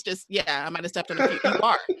might have stepped on a few. You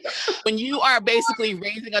are. When you are basically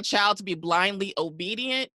raising a child to be blindly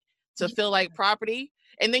obedient, to feel like property,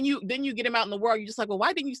 and then you get him out in the world, you're just like, well,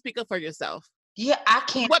 why didn't you speak up for yourself? Yeah, I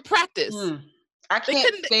can't. What practice? I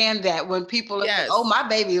can't stand that when people are like, oh, my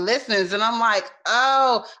baby listens. And I'm like,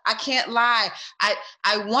 oh, I can't lie.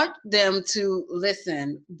 I want them to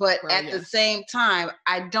listen, but at the same time,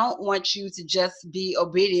 I don't want you to just be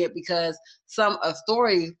obedient because some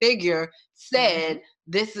authority figure said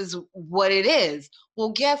this is what it is.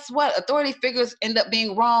 Well, guess what? Authority figures end up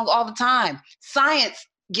being wrong all the time. Science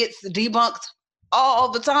gets debunked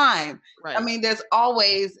all the time. Right. I mean, there's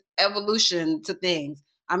always evolution to things.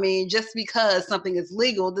 I mean, just because something is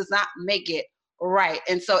legal does not make it right.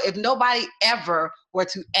 And so if nobody ever were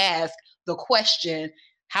to ask the question,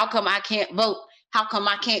 how come I can't vote? How come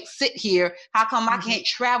I can't sit here? How come I can't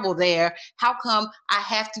travel there? How come I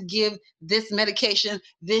have to give this medication,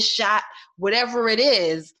 this shot, whatever it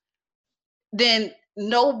is, then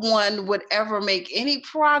no one would ever make any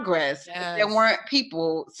progress if there weren't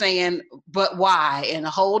people saying, but why? And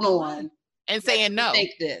hold on. And saying no.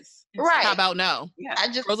 Think this. Right. How about no? Yeah.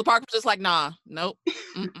 Rosa Parks was just like, nah, nope.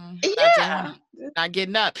 Not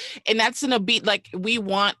getting up. And that's in a beat like we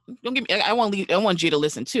want, don't get me, I want you to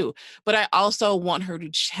listen too, but I also want her to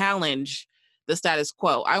challenge the status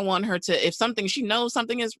quo. I want her to, if something, she knows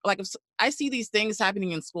something is like, if I see these things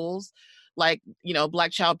happening in schools, like, you know,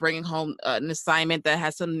 Black child bringing home an assignment that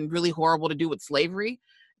has something really horrible to do with slavery.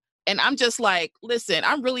 And I'm just like, listen,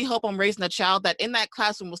 I really hope I'm raising a child that in that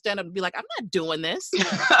classroom will stand up and be like, I'm not doing this.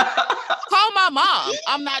 Call my mom.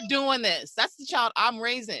 I'm not doing this. That's the child I'm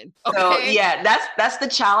raising. Okay? So yeah, that's the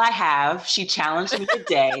child I have. She challenged me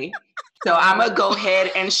today. So I'm going to go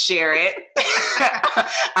ahead and share it.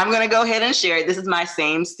 This is my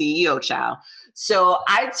same CEO child. So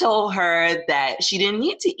I told her that she didn't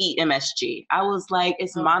need to eat MSG. I was like,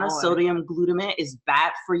 it's monosodium glutamate, it's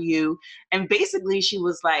bad for you. And basically she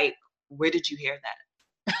was like, where did you hear that?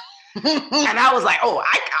 And I was like, oh,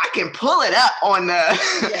 I can pull it up on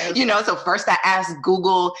the, you know, so first I asked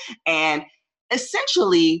Google, and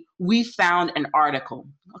essentially we found a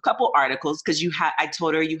couple articles, because I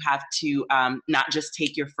told her you have to not just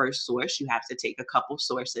take your first source, you have to take a couple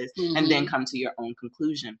sources and then come to your own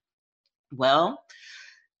conclusion. Well,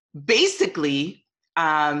 basically,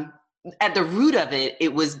 at the root of it,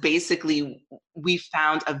 it was basically we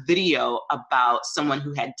found a video about someone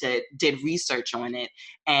who did research on it,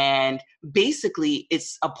 and basically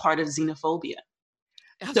it's a part of xenophobia.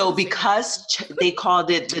 So because they called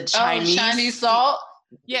it the Chinese salt.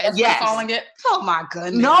 Yeah, yes. Calling it. Oh my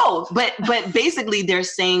goodness. No, but basically they're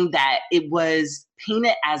saying that it was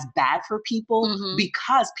painted as bad for people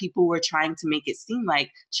because people were trying to make it seem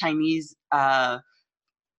like Chinese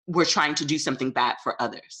were trying to do something bad for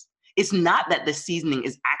others. It's not that the seasoning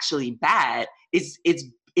is actually bad. It's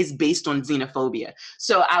based on xenophobia.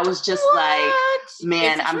 So I was just like,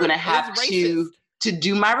 man, I'm gonna have to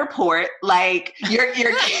do my report. Like your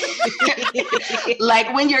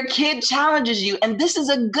like when your kid challenges you, and this is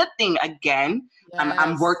a good thing. Again,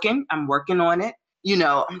 I'm working on it. You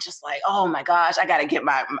know, I'm just like, oh my gosh, I got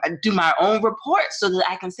to do my own report so that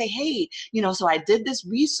I can say, hey, you know, so I did this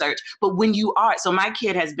research. But when so my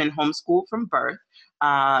kid has been homeschooled from birth.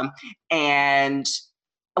 And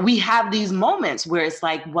we have these moments where it's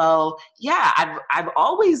like, well, yeah, I've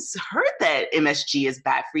always heard that MSG is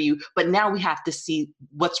bad for you, but now we have to see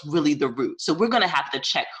what's really the root. So we're going to have to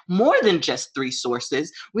check more than just 3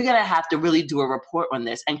 sources. We're going to have to really do a report on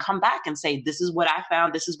this and come back and say, this is what I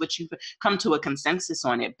found. This is what you've come to a consensus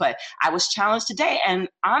on it. But I was challenged today, and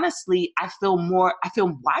honestly, I feel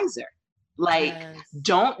wiser. Like,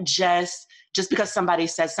 don't just because somebody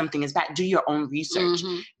says something is bad, do your own research.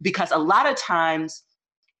 Because a lot of times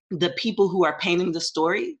the people who are painting the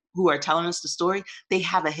story, who are telling us the story, they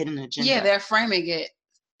have a hidden agenda. Yeah, they're framing it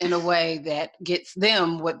in a way that gets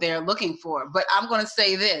them what they're looking for. But I'm going to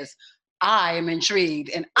say this. I am intrigued,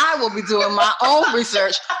 and I will be doing my own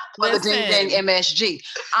research for the Ding Dang MSG.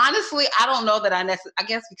 Honestly, I don't know that I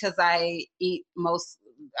guess because I eat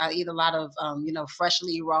a lot of,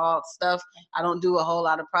 freshly raw stuff. I don't do a whole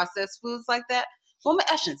lot of processed foods like that. Well,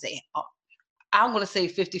 I shouldn't say I'm going to say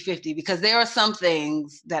 50-50 because there are some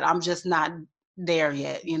things that I'm just not there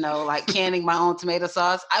yet, like canning my own tomato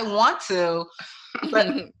sauce. I want to, but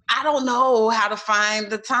I don't know how to find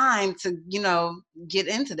the time to, get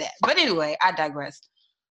into that. But anyway, I digress.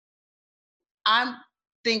 I'm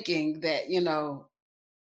thinking that,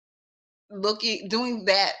 doing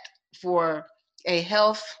that for a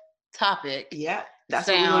health topic. Yeah. That's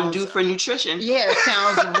what we're going to do for nutrition. Yeah, it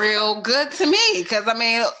sounds real good to me because,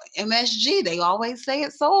 MSG, they always say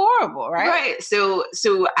it's so horrible, right? Right. So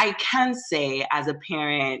I can say as a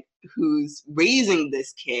parent who's raising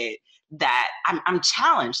this kid that I'm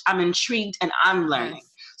challenged, I'm intrigued, and I'm learning. Yes.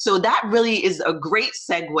 So that really is a great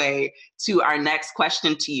segue to our next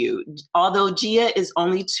question to you. Although Gia is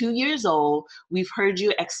only 2 years old, we've heard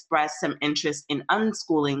you express some interest in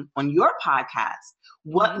unschooling on your podcast.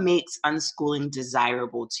 What makes unschooling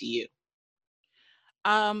desirable to you?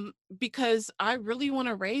 Because I really want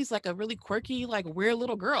to raise like a really quirky, like weird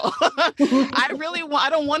little girl. I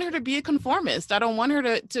don't want her to be a conformist. I don't want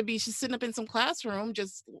her to be just sitting up in some classroom,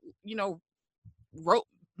 just,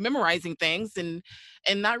 memorizing things and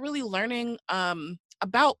not really learning,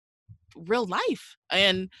 about real life.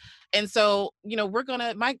 And so, we're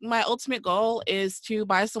gonna, my ultimate goal is to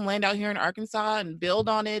buy some land out here in Arkansas and build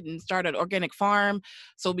on it and start an organic farm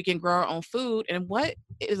so we can grow our own food. And what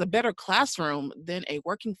is a better classroom than a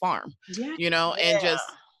working farm? And just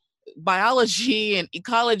biology and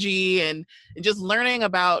ecology and just learning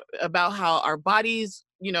about how our bodies,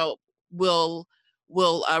 will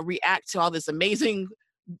react to all this amazing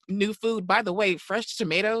new food. By the way, fresh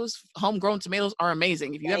tomatoes, homegrown tomatoes are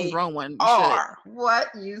amazing. If you haven't grown one, you should. What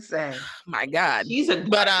you say? My God. She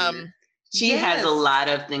has a lot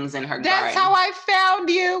of things in her garden. That's how I found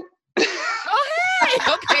you. Oh, hey.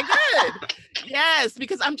 Okay, good. Yes,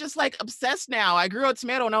 because I'm just like obsessed now. I grew a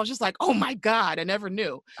tomato and I was just like, oh my God, I never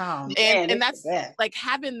knew. Oh, and that's like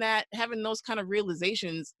having those kind of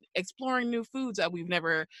realizations, exploring new foods that we've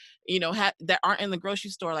never, had that aren't in the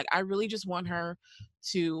grocery store. Like I really just want her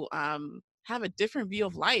to have a different view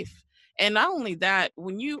of life. And not only that,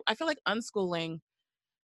 I feel like unschooling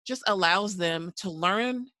just allows them to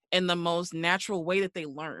learn in the most natural way that they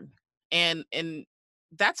learn. And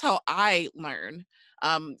that's how I learn.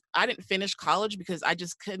 I didn't finish college because I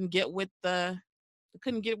just couldn't get with the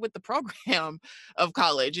program of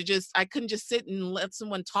college. I couldn't just sit and let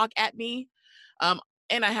someone talk at me.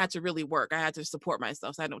 And I had to really work. I had to support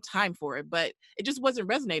myself. So I had no time for it, but it just wasn't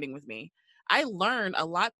resonating with me. I learned a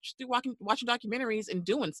lot through watching documentaries and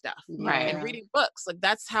doing stuff, right, and reading books. Like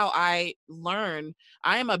that's how I learn.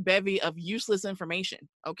 I am a bevy of useless information.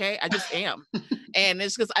 Okay, I just am, and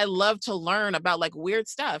it's because I love to learn about like weird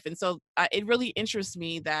stuff, and so it really interests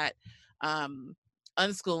me that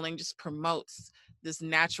unschooling just promotes this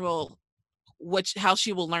natural, how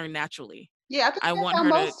she will learn naturally. Yeah, I think I want how her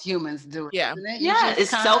most humans do it. Yeah, it's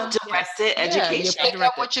self-directed education. You pick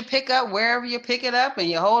up what you pick up wherever you pick it up, and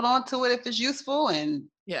you hold on to it if it's useful, and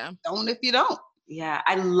don't if you don't. Yeah,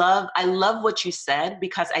 I love what you said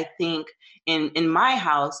because I think in my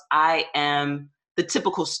house I am the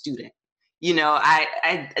typical student.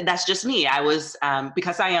 I that's just me. I was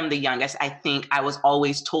because I am the youngest. I think I was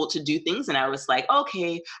always told to do things, and I was like,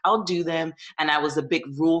 okay, I'll do them. And I was a big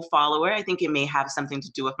rule follower. I think it may have something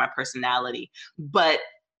to do with my personality. But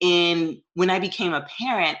when I became a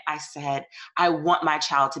parent, I said, I want my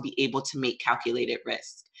child to be able to make calculated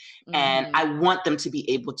risk. Mm-hmm. And I want them to be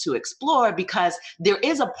able to explore because there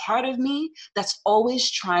is a part of me that's always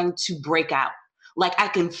trying to break out. Like I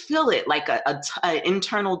can feel it like an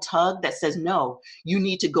internal tug that says, no, you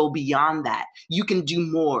need to go beyond that. You can do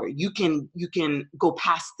more. You can go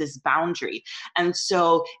past this boundary. And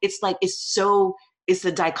so it's it's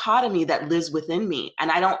a dichotomy that lives within me. And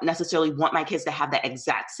I don't necessarily want my kids to have that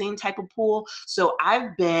exact same type of pull. So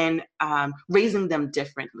I've been raising them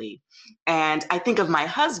differently. And I think of my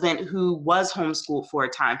husband, who was homeschooled for a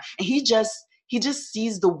time, and he just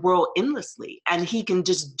sees the world endlessly, and he can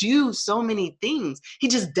just do so many things. He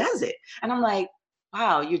just does it. And I'm like,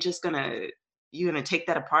 wow, you're gonna take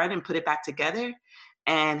that apart and put it back together?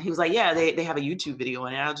 And he was like, yeah, they have a YouTube video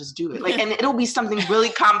on it. I'll just do it. Like, and it'll be something really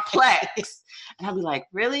complex. And I'll be like,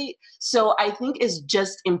 really? So I think it's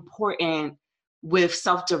just important with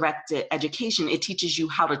self-directed education. It teaches you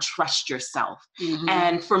how to trust yourself. Mm-hmm.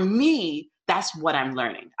 And for me, that's what I'm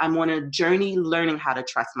learning. I'm on a journey learning how to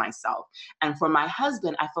trust myself. And for my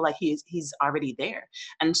husband, I feel like he's already there.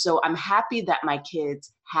 And so I'm happy that my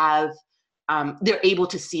kids have, they're able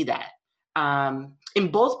to see that. In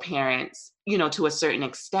both parents, to a certain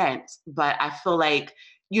extent, but I feel like,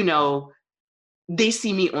 they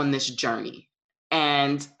see me on this journey.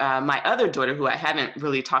 And my other daughter, who I haven't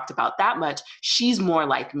really talked about that much, she's more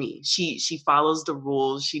like me. She follows the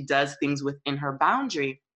rules. She does things within her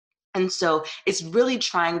boundary. And so it's really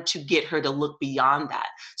trying to get her to look beyond that,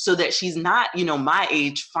 so that she's not, my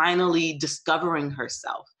age, finally discovering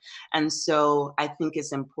herself. And so I think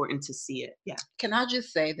it's important to see it. Yeah. Can I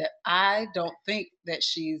just say that I don't think that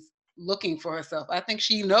she's looking for herself. I think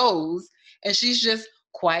she knows, and she's just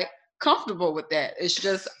quite comfortable with that. It's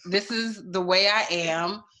just, this is the way I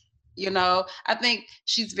am. I think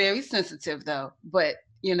she's very sensitive though, but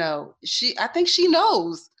I think she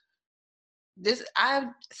knows this.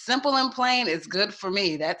 Simple and plain is good for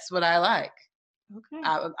me. That's what I like. Okay.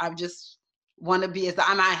 I just want to be,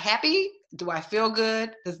 am I happy? Do I feel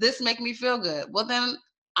good? Does this make me feel good? Well, then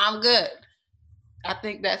I'm good. I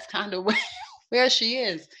think that's kind of where she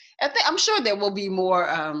is. I'm sure there will be more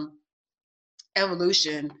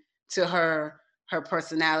evolution to her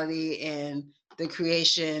personality and the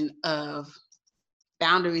creation of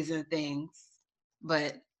boundaries and things.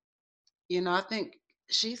 But, I think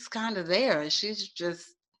she's kind of there. She's just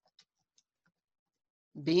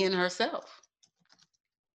being herself.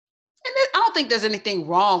 And I don't think there's anything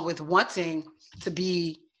wrong with wanting to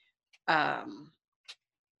be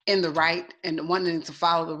in the right and wanting to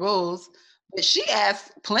follow the rules. But she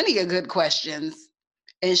asks plenty of good questions,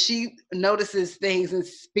 and she notices things and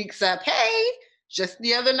speaks up. Hey, just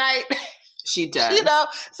the other night. She does.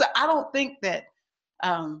 So I don't think that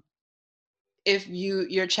if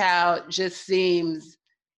your child just seems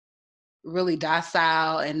really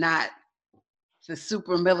docile and not the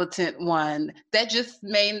super militant one, that just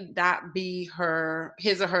may not be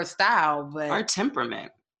his or her style. But our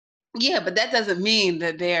temperament. Yeah, but that doesn't mean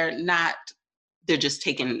that they're just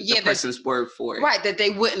taking the person's word for it. Right, that they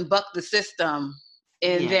wouldn't buck the system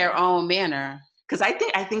in their own manner. Because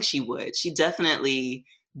I think she would. She definitely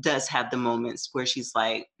does have the moments where she's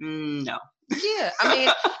like, no. Yeah, I mean,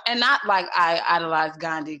 and not like I idolize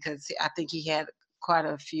Gandhi, because I think he had quite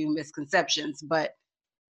a few misconceptions, but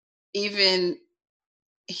even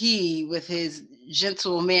he, with his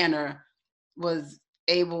gentle manner, was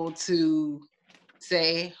able to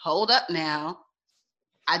say, hold up now,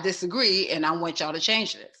 I disagree, and I want y'all to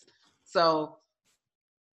change this. So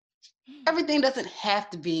everything doesn't have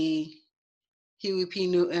to be Huey P.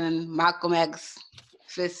 Newton, Malcolm X,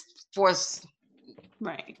 fist force.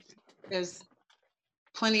 Right. There's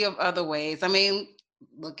plenty of other ways. I mean,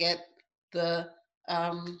 look at the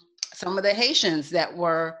some of the Haitians that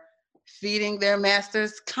were feeding their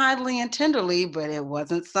masters kindly and tenderly, but it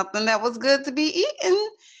wasn't something that was good to be eaten,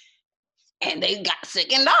 and they got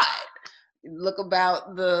sick and died. Look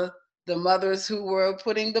about the mothers who were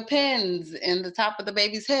putting the pins in the top of the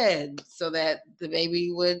baby's head so that the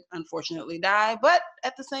baby would unfortunately die, but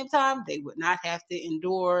at the same time, they would not have to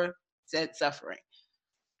endure said suffering.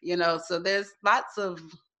 So there's lots of...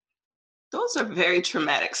 Those are very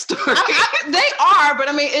traumatic stories. They are, but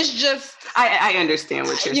I mean, it's just... I understand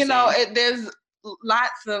what you're saying. There's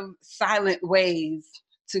lots of silent ways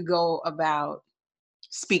to go about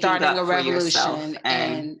starting a revolution,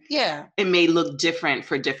 and it may look different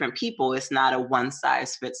for different people. It's not a one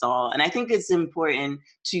size fits all. And I think it's important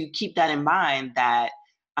to keep that in mind, that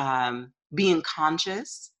being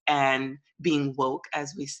conscious and being woke,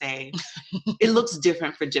 as we say, it looks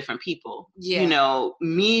different for different people. Yeah.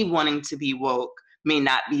 Me wanting to be woke may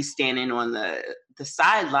not be standing on the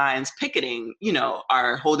sidelines picketing,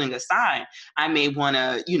 or holding a sign. I may want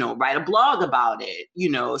to, write a blog about it,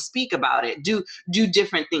 speak about it, do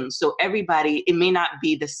different things. So everybody, it may not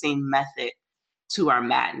be the same method to our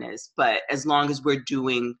madness, but as long as we're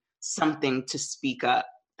doing something to speak up,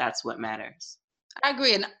 that's what matters. I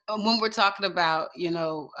agree. And when we're talking about,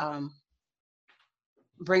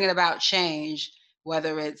 bringing about change,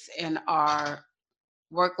 whether it's in our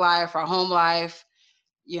work life, our home life,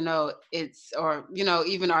 even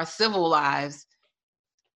our civil lives.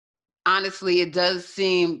 Honestly, it does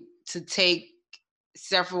seem to take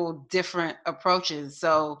several different approaches.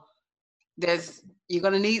 So you're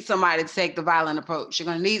going to need somebody to take the violent approach. You're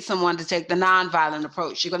going to need someone to take the non-violent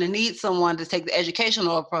approach. You're going to need someone to take the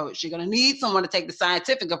educational approach. You're going to need someone to take the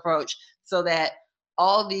scientific approach, so that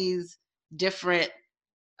all these different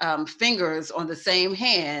fingers on the same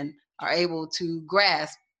hand are able to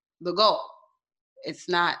grasp the goal. It's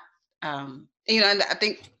not, and I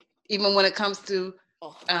think even when it comes to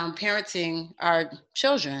parenting our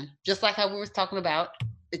children, just like how we were talking about,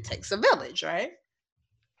 it takes a village, right?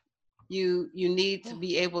 You need to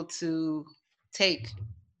be able to take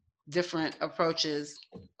different approaches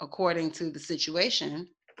according to the situation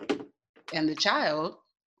and the child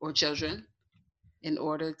or children in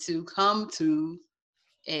order to come to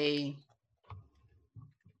a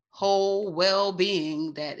whole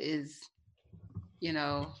well-being that is,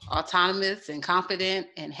 autonomous and confident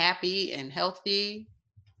and happy and healthy.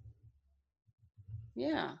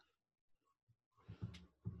 Yeah.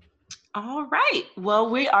 All right. Well,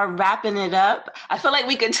 we are wrapping it up. I feel like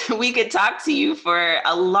we could talk to you for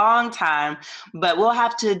a long time, but we'll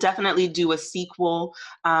have to definitely do a sequel.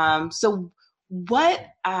 So what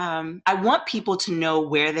I want people to know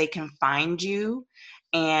where they can find you,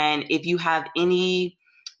 and if you have any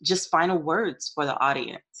just final words for the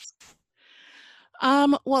audience.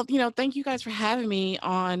 Well, thank you guys for having me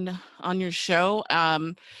on your show.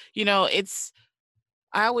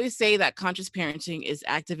 I always say that conscious parenting is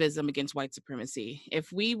activism against white supremacy.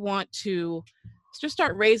 If we want to just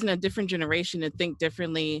start raising a different generation and think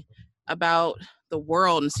differently about the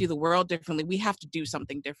world and see the world differently, we have to do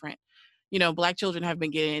something different. Black children have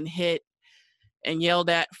been getting hit and yelled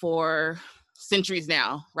at for centuries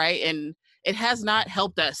now, right? And it has not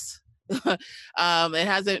helped us. It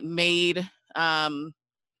hasn't made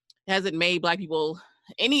Black people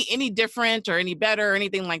any different or any better or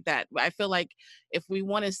anything like that. I feel like if we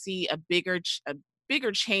want to see a bigger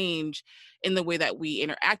change in the way that we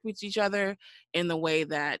interact with each other, in the way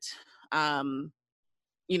that men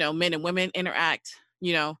and women interact,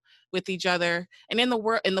 with each other, and in the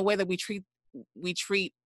way that we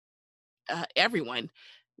treat everyone,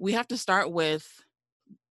 we have to start with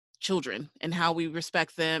children and how we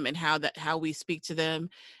respect them and how we speak to them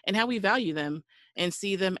and how we value them and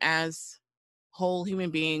see them as whole human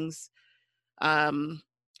beings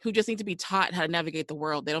who just need to be taught how to navigate the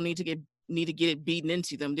world. They don't need to get it beaten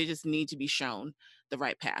into them. They just need to be shown the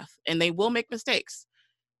right path. And they will make mistakes,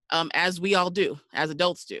 as we all do, as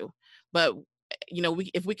adults do. But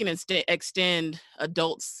if we can extend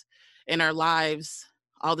adults in our lives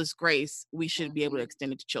all this grace, we should be able to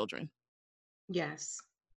extend it to children. Yes.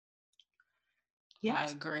 I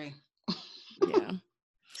agree. Yeah.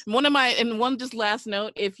 One just last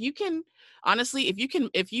note, if you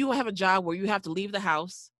have a job where you have to leave the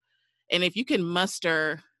house, and if you can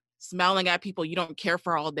muster smiling at people you don't care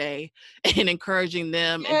for all day and encouraging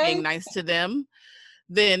them and being nice to them,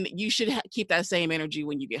 then you should keep that same energy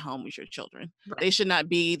when you get home with your children. Right. They should not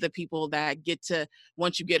be the people that get to,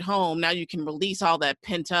 once you get home, now you can release all that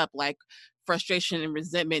pent up like frustration and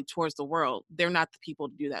resentment towards the world. They're not the people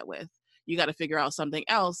to do that with. You got to figure out something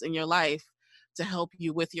else in your life to help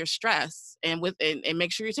you with your stress and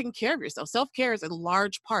make sure you're taking care of yourself. Self-care is a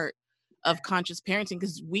large part of conscious parenting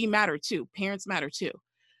because we matter too. Parents matter too.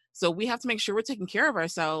 So we have to make sure we're taking care of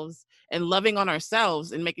ourselves and loving on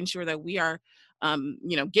ourselves and making sure that we are,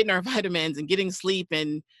 getting our vitamins and getting sleep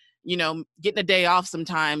and, getting a day off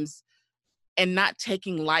sometimes and not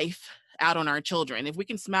taking life out on our children. If we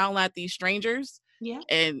can smile at these strangers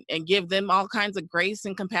and give them all kinds of grace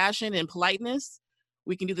and compassion and politeness,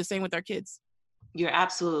 we can do the same with our kids. You're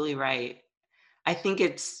absolutely right. I think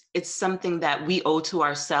it's something that we owe to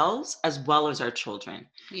ourselves as well as our children.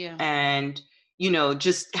 Yeah. And,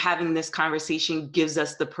 just having this conversation gives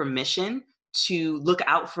us the permission to look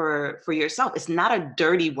out for yourself. It's not a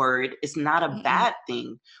dirty word. It's not a bad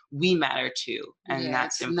thing. We matter too. And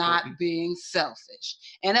that's important. Not being selfish.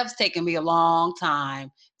 And it's taken me a long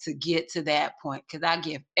time to get to that point because I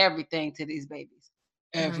give everything to these babies.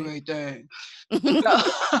 Everything.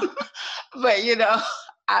 But,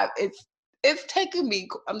 it's taken me,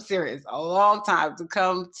 I'm serious, a long time to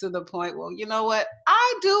come to the point, well, you know what?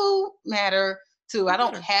 I do matter too. I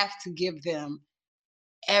don't have to give them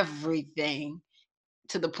everything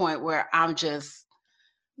to the point where I'm just,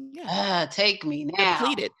 take me now.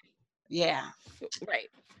 Depleted. Yeah. Right.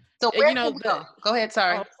 So where go? Go ahead,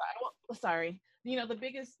 sorry. Sorry. The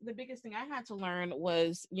biggest thing I had to learn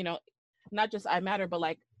was, not just I matter, but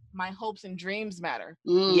like my hopes and dreams matter.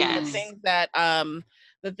 Yes.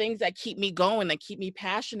 The things that keep me going, that keep me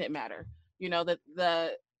passionate matter. You know,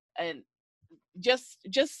 and just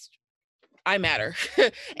I matter.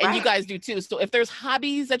 And you Right. guys do too. So if there's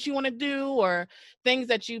hobbies that you want to do or things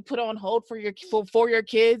that you put on hold for your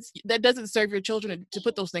kids, that doesn't serve your children to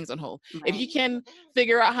put those things on hold. If you Right. can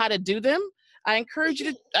figure out how to do them, I encourage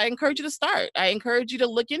you to start. I encourage you to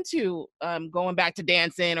look into going back to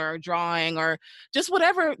dancing or drawing or just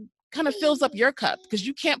whatever kind of fills up your cup, because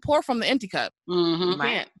you can't pour from the empty cup. You Right.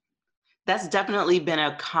 can't. That's definitely been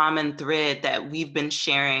a common thread that we've been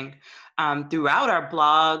sharing throughout our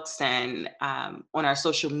blogs and on our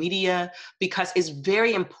social media, because it's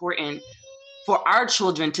very important for our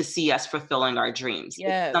children to see us fulfilling our dreams. It's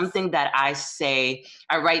Yes. something that I say,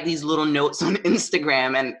 I write these little notes on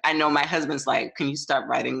Instagram, and I know my husband's like, can you stop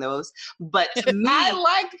writing those? But to me, I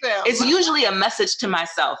like them. it's usually a message to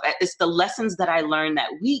myself. It's the lessons that I learned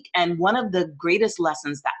that week. And one of the greatest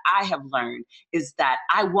lessons that I have learned is that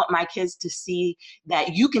I want my kids to see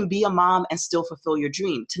that you can be a mom and still fulfill your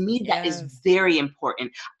dream. To me, that is Yes. very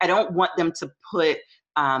important. I don't want them to put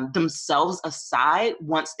themselves aside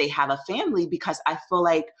once they have a family, because I feel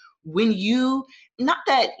like when you, not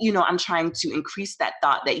that, I'm trying to increase that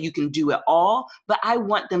thought that you can do it all, but I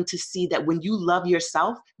want them to see that when you love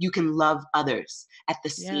yourself, you can love others at the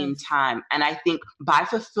same Yes. time. And I think by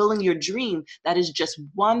fulfilling your dream, that is just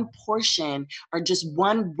one portion or just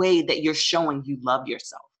one way that you're showing you love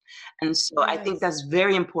yourself. And so I think Yes. that's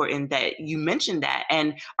very important that you mentioned that.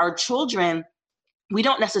 And our children, we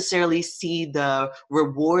don't necessarily see the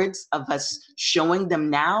rewards of us showing them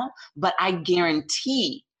now, but I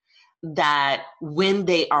guarantee that when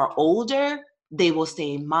they are older, they will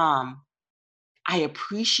say, Mom, I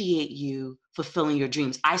appreciate you fulfilling your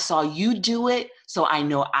dreams. I saw you do it, so I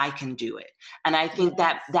know I can do it. And I think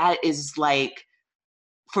Yes. that is like,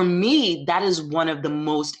 for me, that is one of the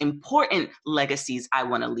most important legacies I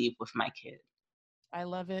want to leave with my kids. I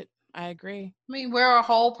love it. I agree. I mean, we're a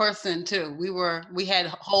whole person too. We had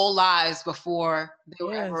whole lives before they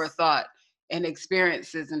were ever a Yes. thought, and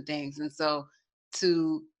experiences and things. And so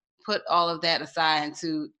to put all of that aside and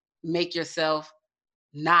to make yourself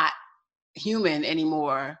not human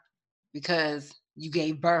anymore because you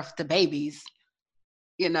gave birth to babies,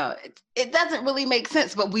 it doesn't really make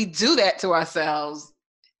sense, but we do that to ourselves,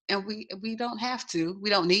 and we don't have to. We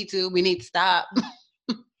don't need to. We need to stop.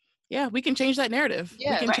 Yeah, we can change that narrative. We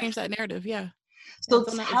Yeah. can Right. change that narrative. Yeah. So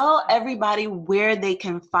It's tell everybody where they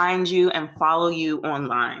can find you and follow you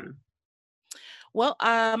online. Well,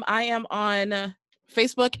 I am on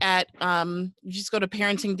Facebook at you just go to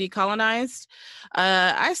Parenting Decolonized.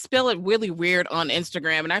 I spell it really weird on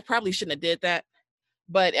Instagram, and I probably shouldn't have did that,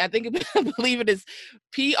 but I think I believe it is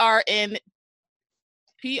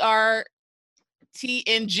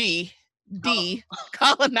PRTNG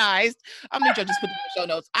colonized. I'm gonna just put it in the show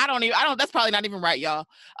notes. I don't, that's probably not even right, y'all.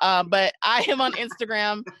 But I am on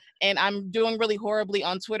Instagram, and I'm doing really horribly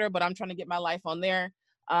on Twitter, but I'm trying to get my life on there.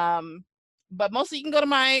 But mostly you can go to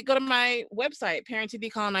my website,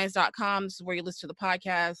 parentingdecolonized.com. This is where you listen to the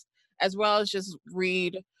podcast, as well as just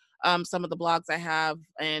read some of the blogs I have.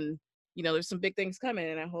 And there's some big things coming,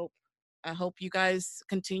 and I hope you guys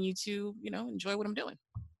continue to enjoy what I'm doing.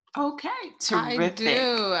 Okay, I terrific.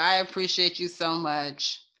 do. I appreciate you so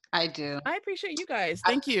much. I do. I appreciate you guys.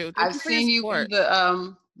 Thank you. I've Thank you for your seen you support.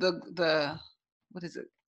 in the what is it?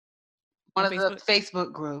 One On of the Facebook?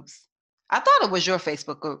 Facebook groups. I thought it was your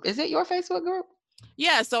Facebook group. Is it your Facebook group?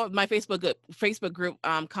 Yeah, so my Facebook group,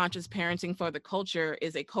 Conscious Parenting for the Culture,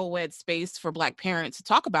 is a co-ed space for Black parents to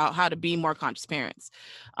talk about how to be more conscious parents.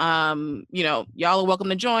 Y'all are welcome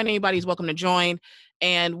to join. Anybody's welcome to join.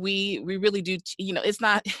 And we really do, it's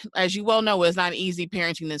not, as you well know, it's not easy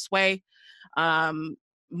parenting this way. A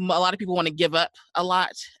lot of people want to give up a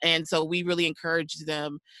lot. And so we really encourage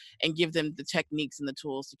them and give them the techniques and the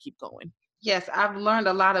tools to keep going. Yes, I've learned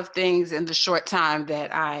a lot of things in the short time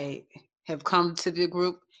that I have come to the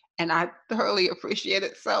group, and I thoroughly appreciate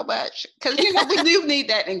it so much because we do need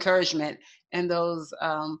that encouragement and those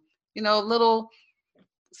little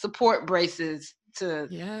support braces to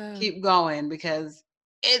keep going, because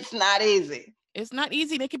it's not easy. It's not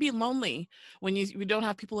easy. It can be lonely when you don't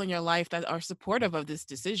have people in your life that are supportive of this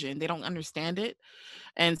decision. They don't understand it.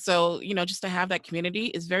 And so, just to have that community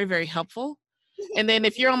is very, very helpful. And then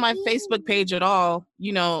if you're on my Facebook page at all,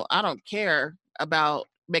 I don't care about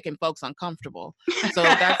making folks uncomfortable. So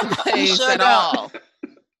if that's the case at all,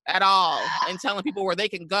 and telling people where they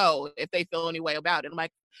can go if they feel any way about it. I'm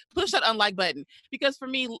like, push that unlike button. Because for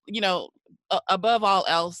me, above all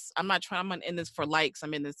else, I'm not in this for likes.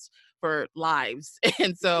 I'm in this for lives.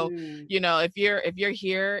 And so, Mm. you know, if you're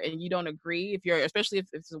here and you don't agree, especially if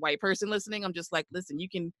it's a white person listening, I'm just like, listen,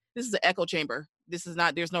 this is an echo chamber. This is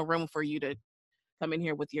not, there's no room for you to come in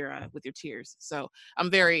here with your tears. So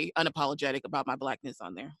I'm very unapologetic about my Blackness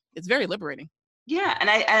on there. It's very liberating. Yeah, and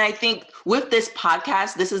I think with this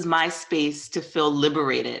podcast, this is my space to feel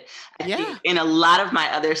liberated. I think in a lot of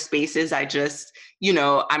my other spaces, I just, you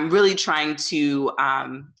know, I'm really trying to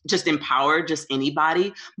just empower just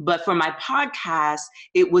anybody. But for my podcast,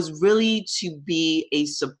 it was really to be a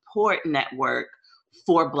support network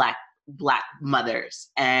for Black mothers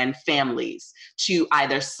and families to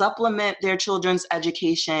either supplement their children's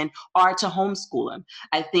education or to homeschool them.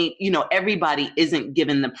 I think, you know, everybody isn't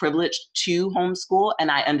given the privilege to homeschool,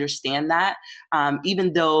 and I understand that.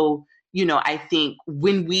 Even though, you know, I think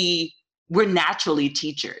when we're naturally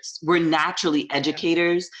teachers, we're naturally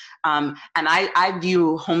educators, and I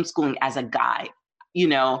view homeschooling as a guide. You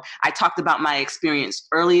know, I talked about my experience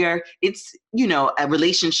earlier. It's, you know, a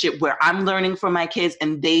relationship where I'm learning from my kids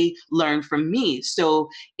and they learn from me. So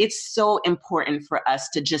it's so important for us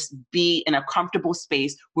to just be in a comfortable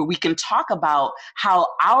space where we can talk about how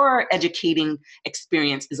our educating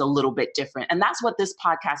experience is a little bit different. And that's what this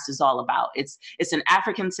podcast is all about. It's an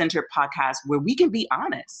African-centered podcast where we can be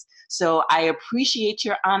honest. So I appreciate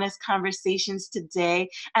your honest conversations today.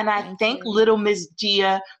 And I thank little Miss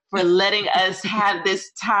Gia for letting us have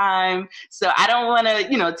this time. So I don't want to,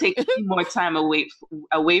 you know, take any more time away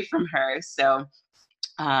from her. So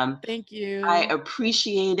thank you. I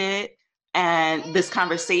appreciate it and this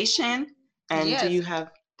conversation. And Yes. do you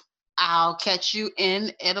have? I'll catch you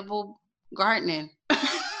in edible gardening.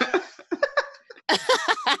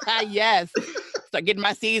 Yes. Start getting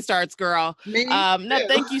my seed starts, girl. Me No, too.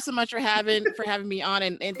 thank you so much for having me on,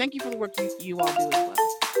 and thank you for the work you all do as well.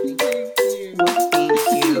 Thank you.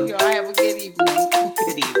 Thank you. Y'all have a good evening.